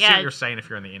remove it. I see Yeah. what you're saying if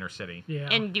you're in the inner city. Yeah.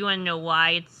 And do you want to know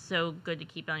why it's so good to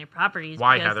keep on your properties?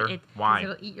 Why, Because Heather? It, Why?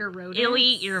 It'll eat your rodents. it'll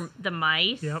eat the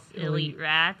mice. Yep, It'll eat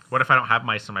rats. What if I don't have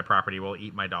mice on my property? Will it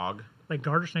eat my dog? like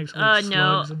garter snakes with No.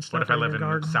 slugs and stuff. What if I in live your in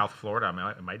garden. South Florida?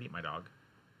 It might eat my dog.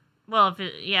 Well, if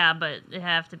but it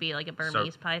have to be like a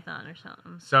Burmese python or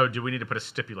something. So do we need to put a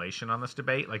stipulation on this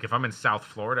debate? Like if I'm in South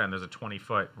Florida and there's a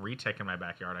 20-foot retic in my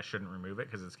backyard, I shouldn't remove it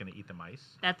because it's going to eat the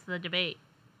mice? That's the debate.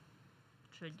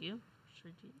 Should you?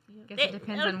 Should you? Guess it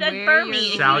depends on that where Burmese,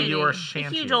 you're Shall huge- you or a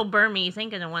shan't huge you? old Burmese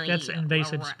ain't gonna want to That's eat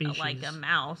invasive like a species.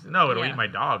 mouse. No, it'll Yeah. eat my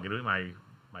dog. It'll eat my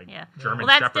Yeah. German Well,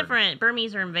 that's Shepherd. different.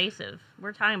 Burmese are invasive.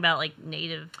 We're talking about like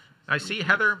native. I see,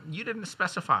 Heather, you didn't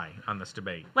specify on this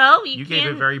debate. Well, You you gave a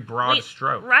can- very broad we-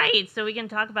 stroke. Right, so we can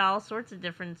talk about all sorts of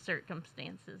different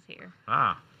circumstances here.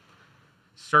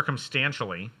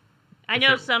 Circumstantially, I If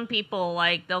know it- some people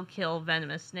like they'll kill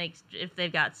venomous snakes if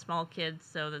they've got small kids,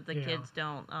 so that the Yeah. kids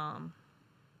don't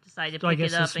decide to So I pick guess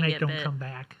it the up and snake get don't bit. come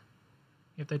back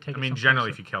if they take. I it mean, someplace generally,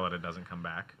 else. if you kill it, it doesn't come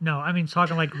back. No, I mean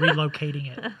talking like relocating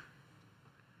it.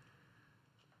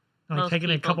 Like Most taking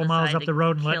it a people couple miles decide up to the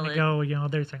road and kill letting it it. go. You know,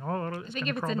 they're saying, "Oh, I it's think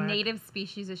gonna if it's crawl a back." native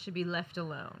species, it should be left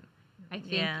alone. I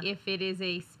think Yeah. if it is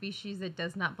a species that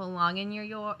does not belong in your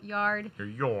yard, Your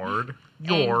yard. and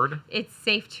Yard. it's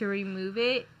safe to remove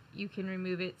it. You can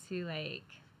remove it to like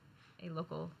a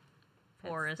local pet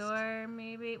Forest. store,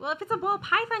 maybe. Well, if it's a ball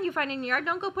python you find in your yard,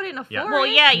 don't go put it in a Yeah. forest. Well,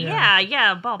 yeah,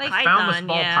 Yeah. ball Like, python. Found this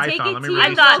ball yeah. python. Take it Let me to release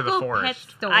your it to the local pet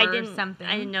forest. store I or didn't. something.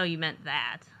 I didn't know you meant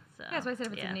that. So, Yeah, that's why I said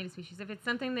if it's yeah. a native species. If it's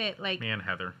something that like Me and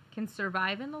Heather. can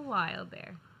survive in the wild,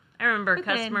 there. I remember a But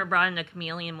then- customer brought in a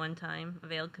chameleon one time, a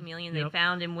veiled chameleon they Yep.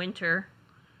 found in winter.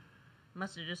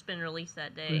 Must have just been released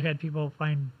that day. We had people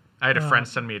find I had a Uh, friend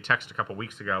send me a text a couple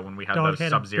weeks ago when we had dog those had a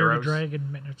Sub-Zeros. bearded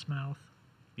dragon in its mouth.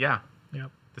 Yeah.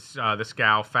 Yep, This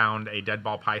gal found a dead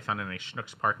ball python in a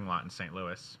Schnucks parking lot in St.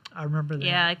 Louis. I remember that.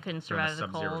 Yeah, I couldn't During the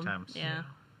survive the Sub-Zero cold. temps. Yeah.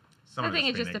 Some I of think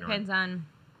it's it just being depends ignorant. on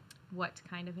what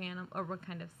kind of animal or what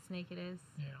kind of snake it is.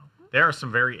 Yeah. There are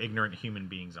some very ignorant human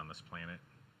beings on this planet.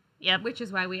 Yep. Which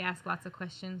is why we ask lots of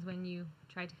questions when you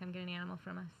try to come get an animal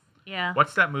from us. Yeah.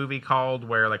 What's that movie called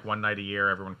where like one night a year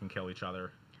everyone can kill each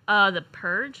other? The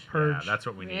Purge? Purge. Yeah, that's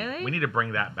what we need. Really? We need to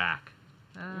bring that back.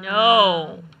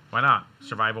 No. Why not?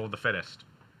 Survival of the fittest.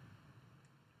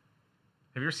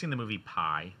 Have you ever seen the movie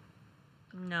Pi?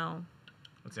 No.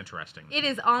 It's interesting. It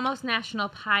is almost National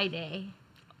Pie Day.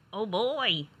 Oh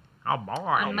boy. Oh boy.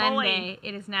 On Monday,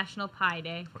 it is National Pie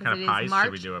Day. What kind of because pies it is should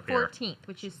March we do up here? 14th,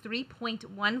 which is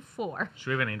 3.14. Should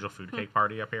we have an angel food cake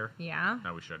party up here? Yeah.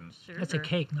 No, we shouldn't. Sure. That's a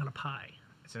cake, not a pie.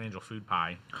 It's an angel food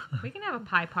pie. We can have a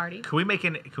pie party. Can we make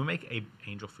a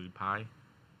angel food pie?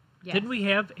 Yes. Didn't we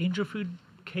have angel food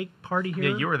cake party here?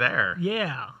 Yeah, you were there.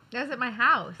 Yeah. That was at my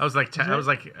house. That was like Was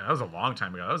it? that was a long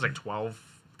time ago. That was like 12,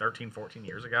 13, 14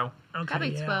 years ago. Okay.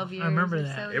 Probably yeah. 12 years I remember or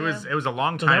that. so. It was a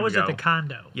long So time that was ago. at the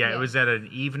condo. Yeah, it Yeah. was at an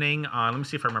evening on. Let me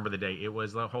see if I remember the date. It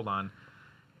was hold on,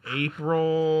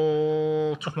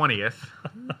 April 20th.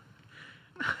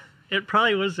 It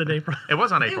probably was in April. It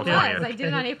was on It April was. 20th. I did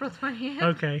it on April 20th.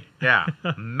 Okay. Yeah,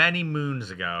 many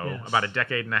moons ago, Yes. about a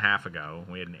decade and a half ago,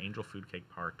 we had an angel food cake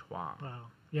partois. Wow.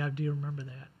 Yeah, I do remember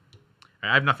that.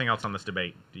 I have nothing else on this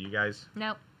debate. Do you guys?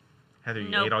 Nope. Heather, you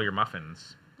Nope. ate all your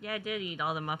muffins. Yeah, I did eat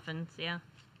all the muffins. Yeah.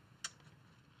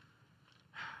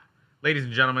 Ladies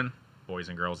and gentlemen, boys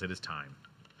and girls, it is time.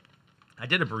 I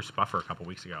did a Bruce Buffer a couple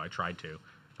weeks ago. I tried to,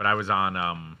 but I was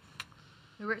on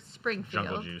We were at Springfield.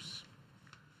 Jungle Juice.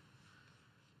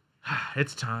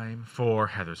 It's time for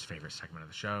Heather's favorite segment of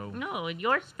the show. No,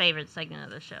 your favorite segment of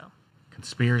the show.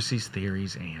 Conspiracies,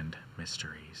 theories, and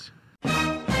mysteries.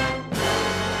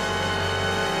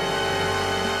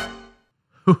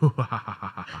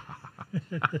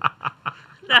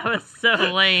 That was so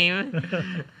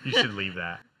lame. You should leave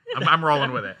that. I'm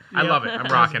rolling with it. I love it.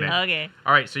 I'm rocking it. Okay.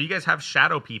 All right, so you guys have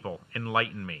shadow people.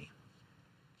 Enlighten me.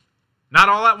 Not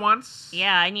all at once.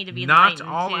 Yeah, I need to be Not enlightened,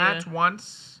 all too. at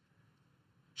once.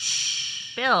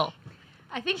 Shh. Bill.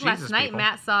 I think Jesus, last night people.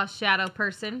 Matt saw a shadow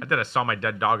person. I did. I saw my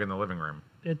dead dog in the living room.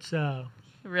 It's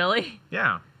Really?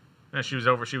 Yeah. No, she was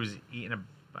over. She was eating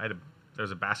there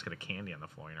was a basket of candy on the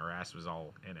floor, and her ass was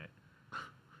all in it.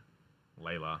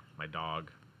 Layla, my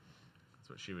dog. That's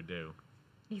what she would do.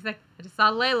 He's like, I just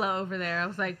saw Layla over there. I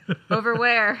was like, over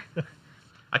where?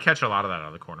 I catch a lot of that out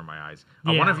of the corner of my eyes.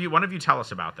 Yeah. One of you tell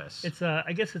us about this. It's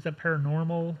I guess it's a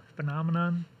paranormal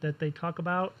phenomenon that they talk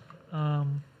about.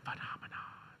 Phenomenon.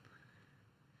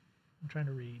 I'm trying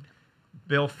to read.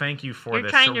 Bill, thank you for You're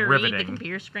this trying to read the riveting.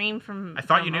 computer screen from. I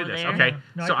thought from you knew over this. there. Okay,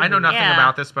 No, I so can I know read it. nothing Yeah.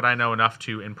 about this, but I know enough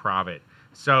to improv it.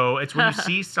 So it's when you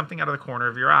see something out of the corner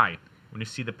of your eye, when you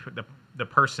see the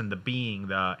person, the being,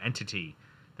 the entity,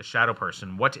 the shadow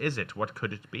person. What is it? What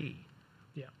could it be?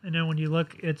 Yeah, and then when you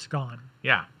look, it's gone.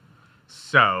 Yeah.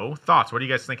 So thoughts. What do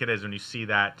you guys think it is when you see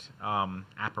that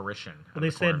apparition out Well, they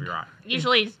of the corner of said- your eye?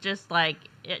 Usually it's just like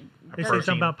it. They say Protein.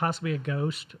 something about possibly a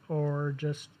ghost, or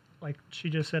just like she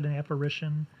just said, an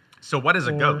apparition. So what is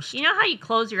a Or- ghost? You know how you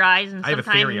close your eyes and I have a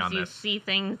sometimes theory on you this. see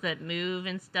things that move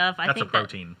and stuff. That's a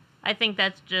protein. I think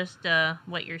that's just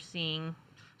what you're seeing.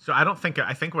 So I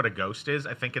think what a ghost is,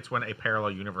 I think it's when a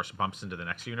parallel universe bumps into the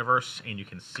next universe and you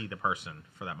can see the person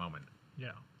for that moment.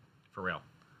 Yeah. For real.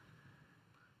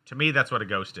 To me, that's what a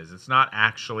ghost is. It's not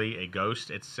actually a ghost.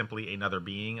 It's simply another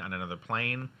being on another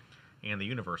plane, and the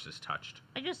universe is touched.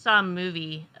 I just saw a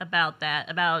movie about that.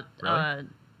 Really?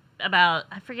 About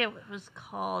I forget what it was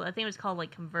called. I think it was called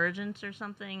like Convergence or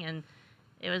something, and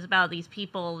it was about these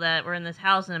people that were in this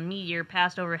house and a meteor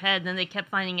passed overhead. And then they kept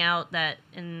finding out that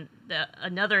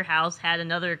another house had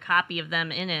another copy of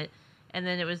them in it, and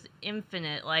then it was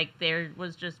infinite. Like there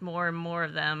was just more and more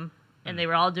of them, and they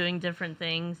were all doing different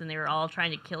things, and they were all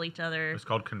trying to kill each It other. was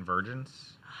called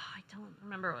Convergence. I don't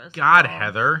remember what it was God, called.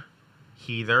 Heather.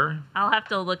 I'll have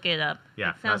to look it up. Yeah,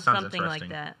 it that sounds sounds something like interesting.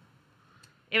 that.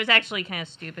 It was actually kind of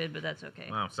stupid, but that's okay.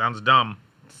 Wow, sounds dumb.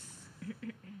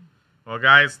 Well,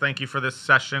 guys, thank you for this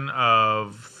session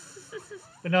of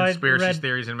But no, I conspiracy read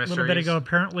theories and a mysteries. little bit ago.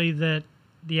 Apparently, that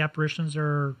the apparitions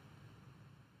are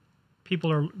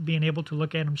people are being able to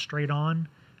look at them straight on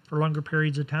for longer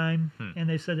periods of time, and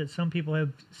they said that some people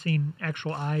have seen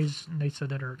actual eyes, and they said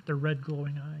that they're red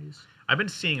glowing eyes. I've been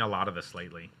seeing a lot of this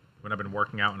lately when I've been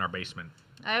working out in our basement.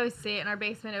 I always see it in our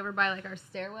basement over by like our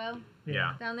stairwell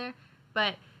Yeah. down there.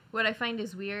 But what I find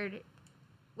is weird,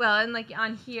 well, and like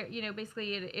on here,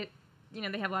 basically it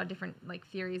they have a lot of different like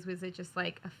theories. Was it just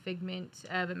like a figment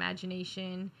of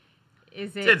imagination?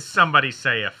 Is it? Did somebody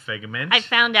say a figment? I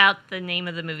found out the name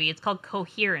of the movie. It's called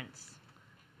Coherence.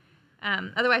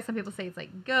 Otherwise, some people say it's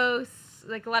like ghosts.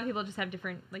 Like a lot of people just have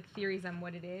different like theories on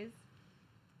what it is.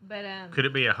 But Could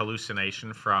it be a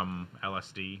hallucination from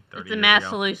LSD 30 It's a years mass ago?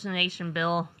 hallucination,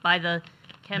 Bill, by the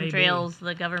chemtrails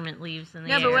the government leaves in the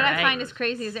no, air. but what I right? find is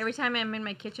crazy is every time I'm in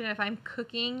my kitchen, if I'm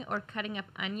cooking or cutting up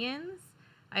onions,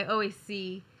 I always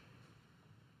see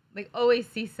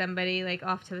somebody like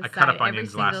off to the I side cut up every onions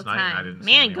single last night time. and I didn't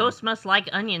see Man, anyone. ghosts must like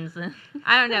onions then.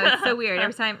 I don't know. It's so weird.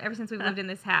 Ever since we've lived in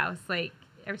this house, like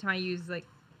every time I use like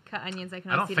cut onions, I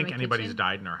can I always don't see it in think my anybody's kitchen.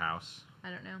 died in our house. I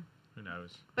don't know. Who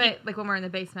knows? But like when we're in the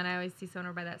basement, I always see someone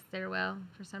over by that stairwell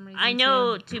for some reason. I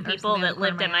know too. two Or people something out that the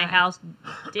corner lived of at my eye. house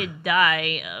did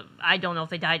die. I don't know if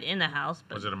they died in the house,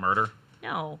 but Was it a murder?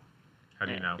 no. How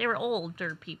do you know? They were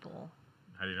older people.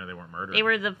 How do you know they weren't murdered? They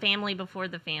were the family before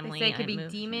the They family. say it could I be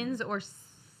moved. demons or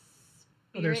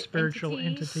They're spiritual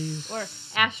entities. or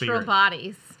astral Spirit.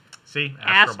 bodies. See?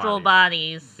 Astral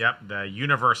bodies. Yep, the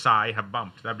universi have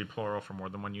bumped. That'd be plural for more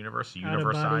than one universe.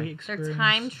 Out-of-body Universi. They're experience.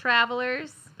 time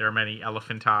travelers. There are many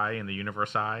elephanti in the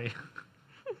universi.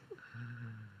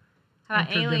 How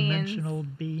about aliens?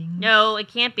 Interdimensional beings. No, it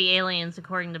can't be aliens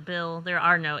according to Bill. There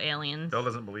are no aliens. Bill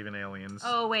doesn't believe in aliens.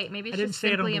 Oh wait, maybe I it's didn't just say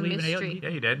I don't simply a believe in mystery. aliens. Yeah,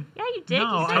 you did. Yeah, you did.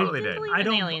 No, you said I- you totally didn't did. believe I in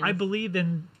don't. aliens. I believe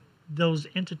in those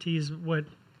entities. What?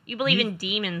 You believe You- in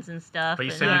demons and stuff. But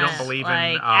you but said you not, don't believe in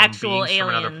like, actual beings from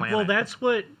another aliens. planet. Well, that's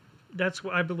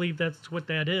what I believe. That's what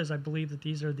that is. I believe that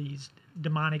these are these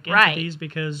demonic Right. entities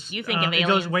because You think of it goes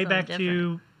aliens way so back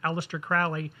to Aleister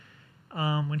Crowley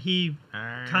when he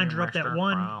conjure up that Mr.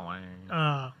 one-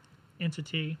 Crowley.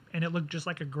 entity, and it looked just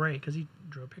like a gray because he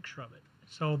drew a picture of it.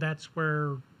 So that's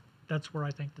where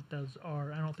I think that those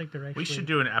are. I don't think they're actually. We should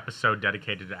do an episode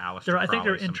dedicated to Aleister They're, I think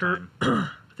they're Crowley sometime.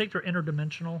 I think they're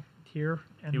interdimensional here.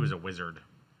 And He was a wizard.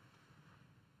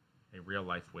 A real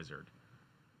life wizard.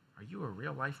 Are you a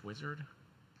real life wizard?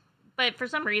 But for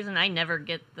some reason, I never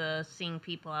get the seeing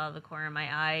people out of the corner of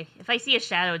my eye. If I see a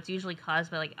shadow, it's usually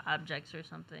caused by like objects or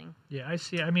something. Yeah, I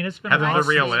see. I mean, it's been Heather a the while.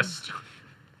 real- realist.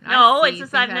 No, I it's see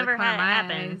just things I've out of the never corner had of it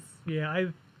my happen. eyes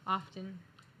Yeah, often.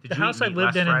 Did the you house eat I meat lived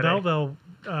last in Friday? Belleville,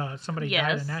 somebody died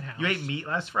Yes. in that house. You ate meat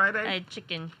last Friday? I had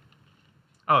chicken.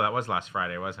 Oh, that was last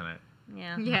Friday, wasn't it?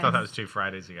 Yeah. Yes. I thought that was 2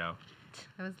 Fridays ago.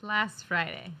 It was last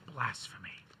Friday. Blasphemy.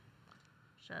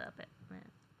 Shut up, man.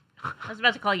 I was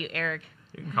about to call you Eric.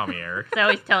 You can call me Eric. So I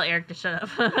always tell Eric to shut up.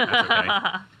 That's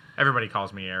okay. Everybody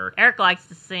calls me Eric. Eric likes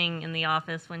to sing in the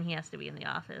office when he has to be in the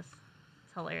office.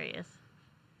 It's hilarious.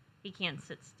 He can't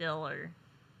sit still or...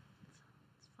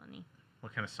 It's funny.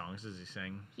 What kind of songs does he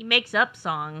sing? He makes up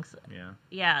songs. Yeah.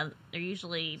 Yeah, they're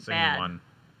usually Sing bad. one.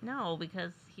 No,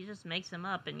 because he just makes them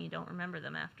up and you don't remember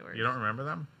them afterwards. You don't remember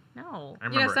them? No. I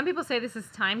remember. some people say this is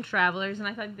time travelers, and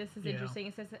I thought this is Yeah. interesting.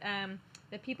 It says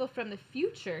that people from the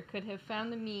future could have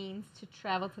found the means to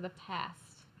travel to the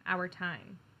past, our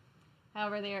time.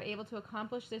 However, they are able to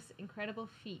accomplish this incredible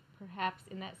feat. Perhaps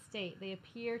in that state, they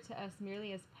appear to us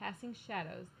merely as passing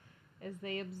shadows as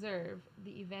they observe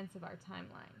the events of our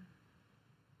timeline.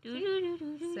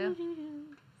 So-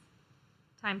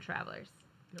 Time travelers.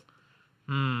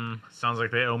 Sounds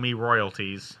like they owe me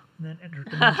royalties. And then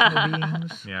interdimensional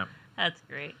beings. Yeah. That's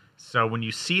great. So when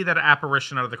you see that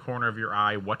apparition out of the corner of your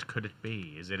eye, what could it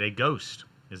be? Is it a ghost?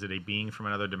 Is it a being from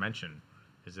another dimension?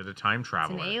 Is it a time It's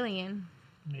traveler? an alien.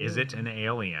 Is it an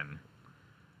alien?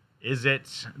 Is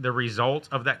it the result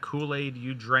of that Kool-Aid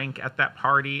you drank at that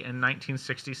party in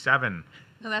 1967?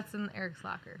 No, that's in Eric's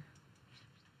locker.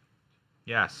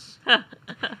 Yes.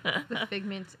 The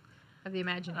figment of the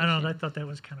imagination. I don't know. I thought that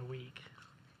was kind of weak.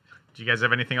 Do you guys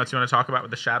have anything else you want to talk about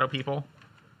with the shadow people?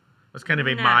 It's kind of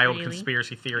a Not mild really.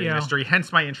 conspiracy theory Yeah. mystery,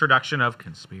 hence my introduction of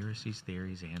conspiracies,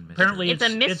 theories, and mysteries. Apparently, It's a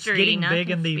mystery, It's getting not big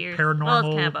in the conspiracy. Well, it's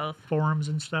paranormal kinda both. forums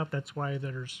and stuff. That's why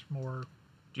there's more.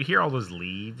 Do you hear all those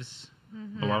leaves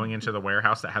blowing into the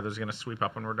warehouse that Heather's going to sweep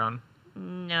up when we're done?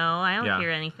 No, I don't Yeah.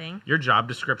 hear anything. Your job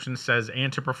description says,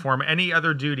 and to perform any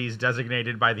other duties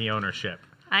designated by the ownership.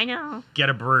 I know. Get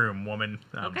a broom, woman.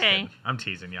 No, I'm just Okay. kidding. I'm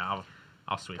teasing you.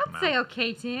 I'll sweep Don't him out. say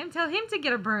okay to him. Tell him to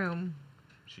get a broom.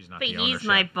 She's not But the he's ownership.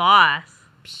 my boss.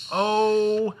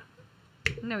 Oh,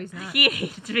 No, he's not. He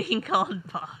hates being called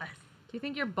boss. Do you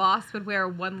think your boss would wear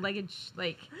one-legged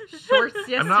shorts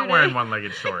yesterday? I'm not wearing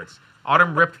one-legged shorts.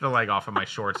 Autumn ripped the leg off of my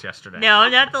shorts yesterday. No,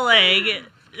 not the leg.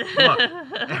 Look,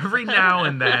 every now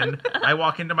and then I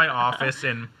walk into my office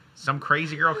and some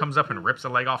crazy girl comes up and rips a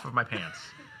leg off of my pants.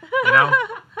 You know?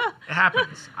 It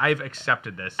happens. I've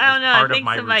accepted this I as don't know. part I think of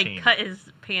my somebody routine. cut his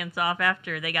pants off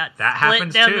after they got That split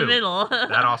happens down too. the middle.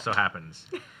 That also happens.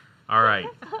 All right.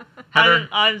 Heather,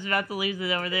 I was about to lose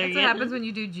it over there That's what again. happens when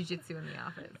you do jujitsu in the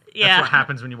office. Yeah. that's what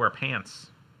happens when you wear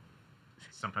pants.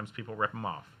 Sometimes people rip them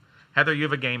off. Heather, you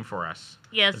have a game for us.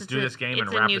 Yes, Let's it's do a- this game it's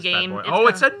and a wrap new this game. bad boy. It's Oh,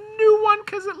 it's a called- new one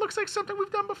because it looks like something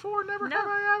we've done before. Never No. have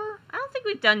I ever. I don't think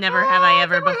we've done Never Have Oh, I I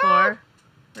Ever think we before. have.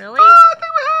 Really? Oh, I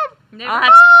think we have. Never I'll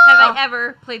have, have- I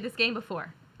ever played this game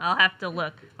before. I'll have to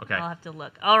look. Okay. I'll have to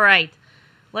look. All right.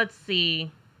 Let's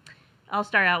see. I'll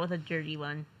start out with a dirty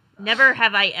one. Never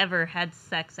have I ever had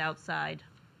sex outside.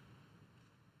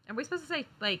 Are we supposed to say,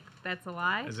 like, that's a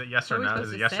lie? Is it yes What or are we no? supposed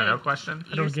Is it to yes or say? no question? I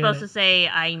You're don't get supposed it. to say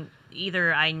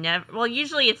I never. Well,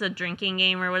 usually it's a drinking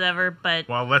game or whatever, but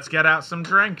Well, let's get out some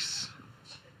drinks.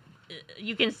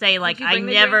 you can say like you bring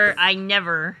the I drinks?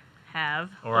 never have,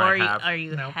 Or I you, have. or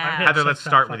you No, I've have. had Heather, sex let's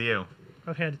start outside. with you.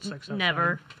 I've had sex outside.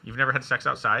 Never. You've never had sex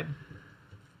outside?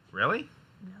 Really?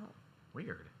 No.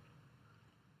 Weird.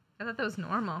 I thought that was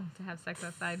normal to have sex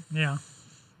outside. Yeah.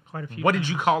 Quite a few. What did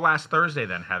you times. call last Thursday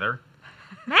then, Heather?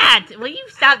 Matt, will you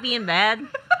stop being bad?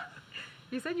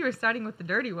 You said you were starting with the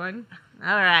dirty one.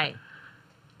 All right.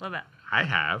 What about? I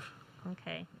have.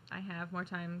 Okay. I have more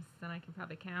times than I can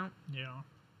probably count. Yeah.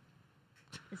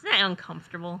 Isn't that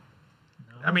uncomfortable?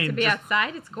 No. I mean, To be just-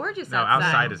 outside, it's gorgeous no, outside.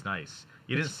 outside is nice.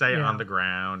 You didn't say Yeah. on the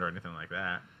ground or anything like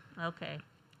that. Okay.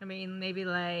 I mean, maybe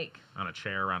like On a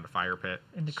chair around a fire pit.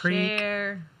 in the creek.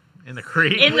 chair, In the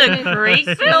creek. In the creek,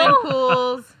 swimming Phil?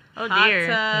 pools, Oh hot dear.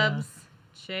 tubs,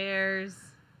 chairs.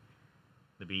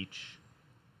 The beach.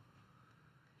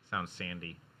 Sounds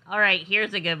sandy. All right,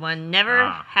 here's a good one. Never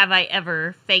Ah. have I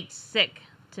ever faked sick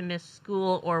to miss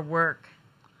school or work.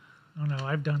 Oh no,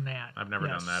 I've done that. I've never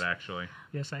Yes. done that actually.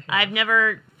 Yes, I have. I've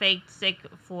never faked sick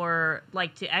for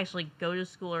like to actually go to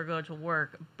school or go to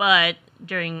work, but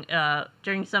during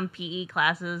some PE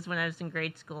classes when I was in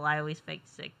grade school, I always faked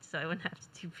sick so I wouldn't have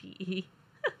to do PE.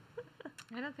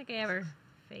 I don't think I ever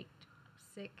faked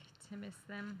sick to miss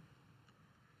them.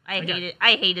 I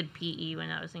hated PE when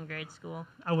I was in grade school.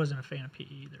 I wasn't a fan of PE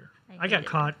either. I I got hated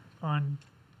caught on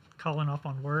calling off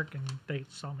on work, and they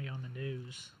saw me on the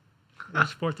news. It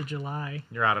was 4th of July.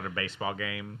 You're out at a baseball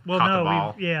game. Well, caught no, the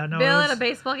ball. no. Bill it at a was-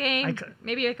 baseball game, I c-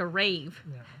 maybe like a rave.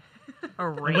 yeah. A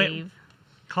rave.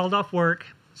 Called off work,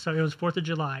 so it was 4th of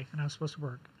July, and I was supposed to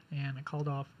work. And I called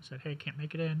off, said, "Hey, can't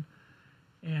make it in."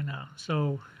 And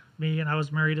so me and I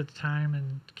was married at the time,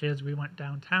 and kids, we went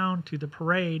downtown to the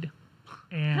parade.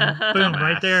 And boom,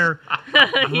 right there.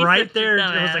 He's Right such a there. It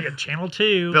was dumbass. like a channel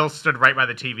 2. Bill stood right by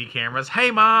the TV cameras.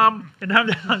 Hey, Mom. And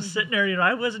I'm sitting there,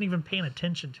 I wasn't even paying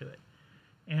attention to it.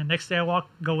 And next day I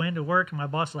go into work and my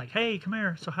boss is like, "Hey, come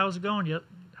here. So how's it going?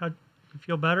 How you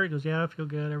feel better?" He goes, "Yeah, I feel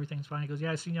good. Everything's fine." He goes,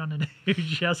 "Yeah, I seen you on the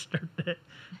news yesterday." I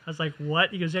was like,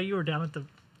 "What?" He goes, "Yeah, you were down at the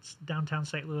downtown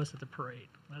St. Louis at the parade."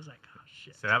 I was like, "Oh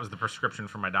shit." So that was the prescription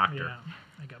from my doctor. Yeah,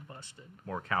 I got busted.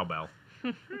 More cowbell.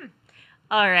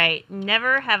 All right.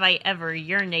 Never have I ever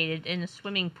urinated in a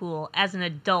swimming pool as an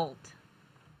adult.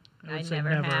 I I would say never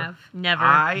have. Never.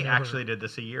 I Never. actually did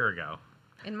this a year ago.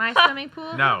 In my swimming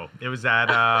pool? No, it was at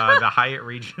the Hyatt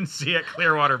Regency at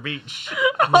Clearwater Beach.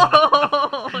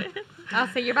 Oh. I'll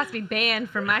say you're about to be banned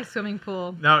from my swimming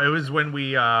pool. No, it was when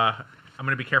we. I'm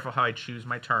going to be careful how I choose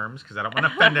my terms because I don't want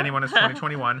to offend anyone. It's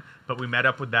 2021, but we met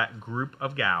up with that group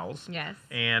of gals. Yes.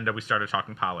 And we started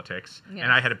talking politics. Yes.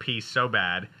 And I had to pee so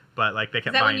bad, but like they Is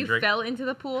kept that when buying you drinks. fell into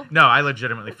the pool? No, I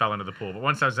legitimately fell into the pool. But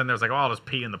once I was in there, I was like, "Oh, I'll just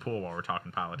pee in the pool while we're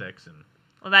talking politics." And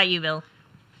What about you, Bill?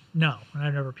 No,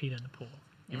 I've never peed in the pool.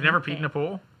 you've never Okay. peed in a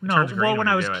pool? It No, turns green well, when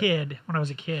I you was do a it. kid. When I was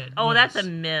a kid. Oh, that's yes. a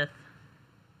myth.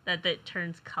 That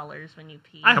turns colors when you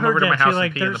pee. I Come heard over to my that too, house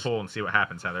like, and pee in the there's- pool and see what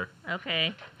happens, Heather.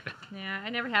 Okay. Yeah, I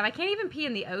never have. I can't even pee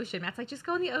in the ocean. Matt's like, just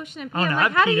go in the ocean and pee. Oh, I'm no, like,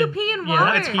 I've how do peed you in- pee in yeah, water?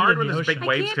 Well, it's peed hard in when the there's big ocean. I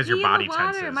waves can't because pee your in body the water.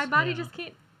 tenses. My body Yeah. just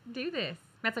can't do this.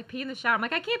 Matt's like, pee in the shower. I'm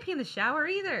like, I can't pee in the shower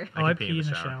either. Oh, I can pee in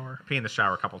the shower. Pee in the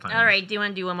shower a couple times. All right. Do you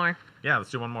want to do one more? Yeah, let's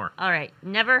do one more. All right.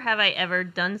 Never have I ever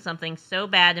done something so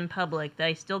bad in public that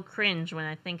I still cringe when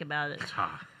I think about it.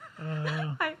 Ah,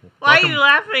 Why Welcome- are you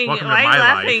laughing? welcome to Why are my you life.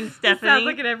 laughing, This Stephanie? sounds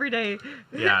like an everyday,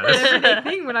 Yeah, this- everyday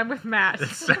thing when I'm with Matt.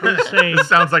 say- This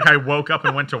sounds like I woke up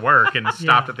and went to work and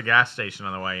stopped Yeah. at the gas station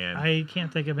on the way in. I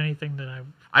can't think of anything that I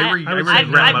I I would say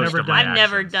regret no, I've most never of my I've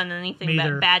never actions. done anything Me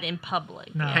either. bad in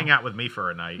public. No. Hang out with me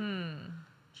for a night. Hmm.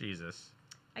 Jesus.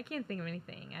 I can't think of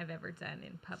anything I've ever done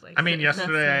in public. I mean, So-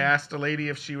 yesterday I asked a lady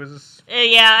if she was.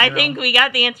 Yeah, I You know. think we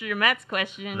got the answer to Matt's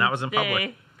question. And that was in public.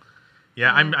 today.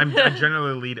 Yeah, I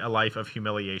generally lead a life of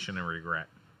humiliation and regret.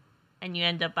 And you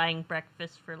end up buying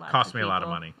breakfast for lots Costs of me a lot of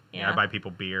people. money. Yeah, I buy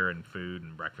people beer and food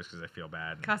and breakfast because I feel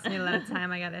bad. Cost me a lot of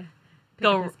time. I gotta pick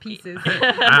Go- up those pieces.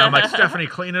 I'm like, Stephanie,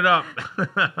 clean it up.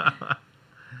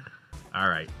 All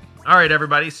right. All right,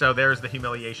 everybody. So there's the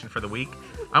humiliation for the week.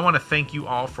 I want to thank you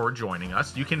all for joining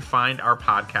us. You can find our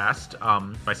podcast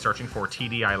by searching for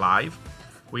TDI Live.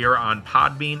 We are on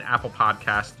Podbean, Apple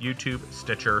Podcasts, YouTube,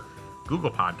 Stitcher,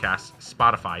 Google Podcasts,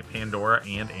 Spotify, Pandora,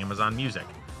 and Amazon Music.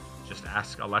 Just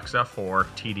ask Alexa for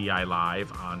TDI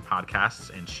Live on podcasts,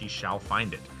 and she shall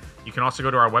find it. You can also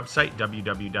go to our website,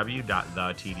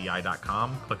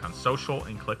 www.thetdi.com, click on social,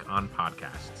 and click on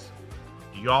podcasts.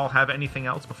 Do you all have anything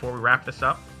else before we wrap this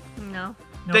up? No.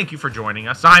 Nope. Thank you for joining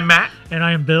us. I'm Matt, And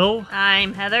I am Bill.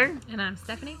 I'm Heather. And I'm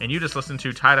Stephanie. and you just listened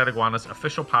to Tie-Dyed Iguana's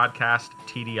official podcast,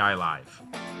 TDI Live.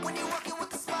 When you're walking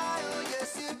with a smile,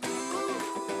 yes you do.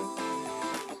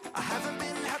 I haven't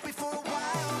been happy for a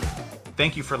while.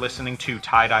 Thank you for listening to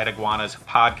Tie-Dyed Iguana's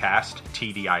podcast,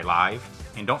 TDI Live.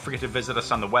 And don't forget to visit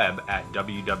us on the web at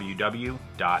www.thetdi.com.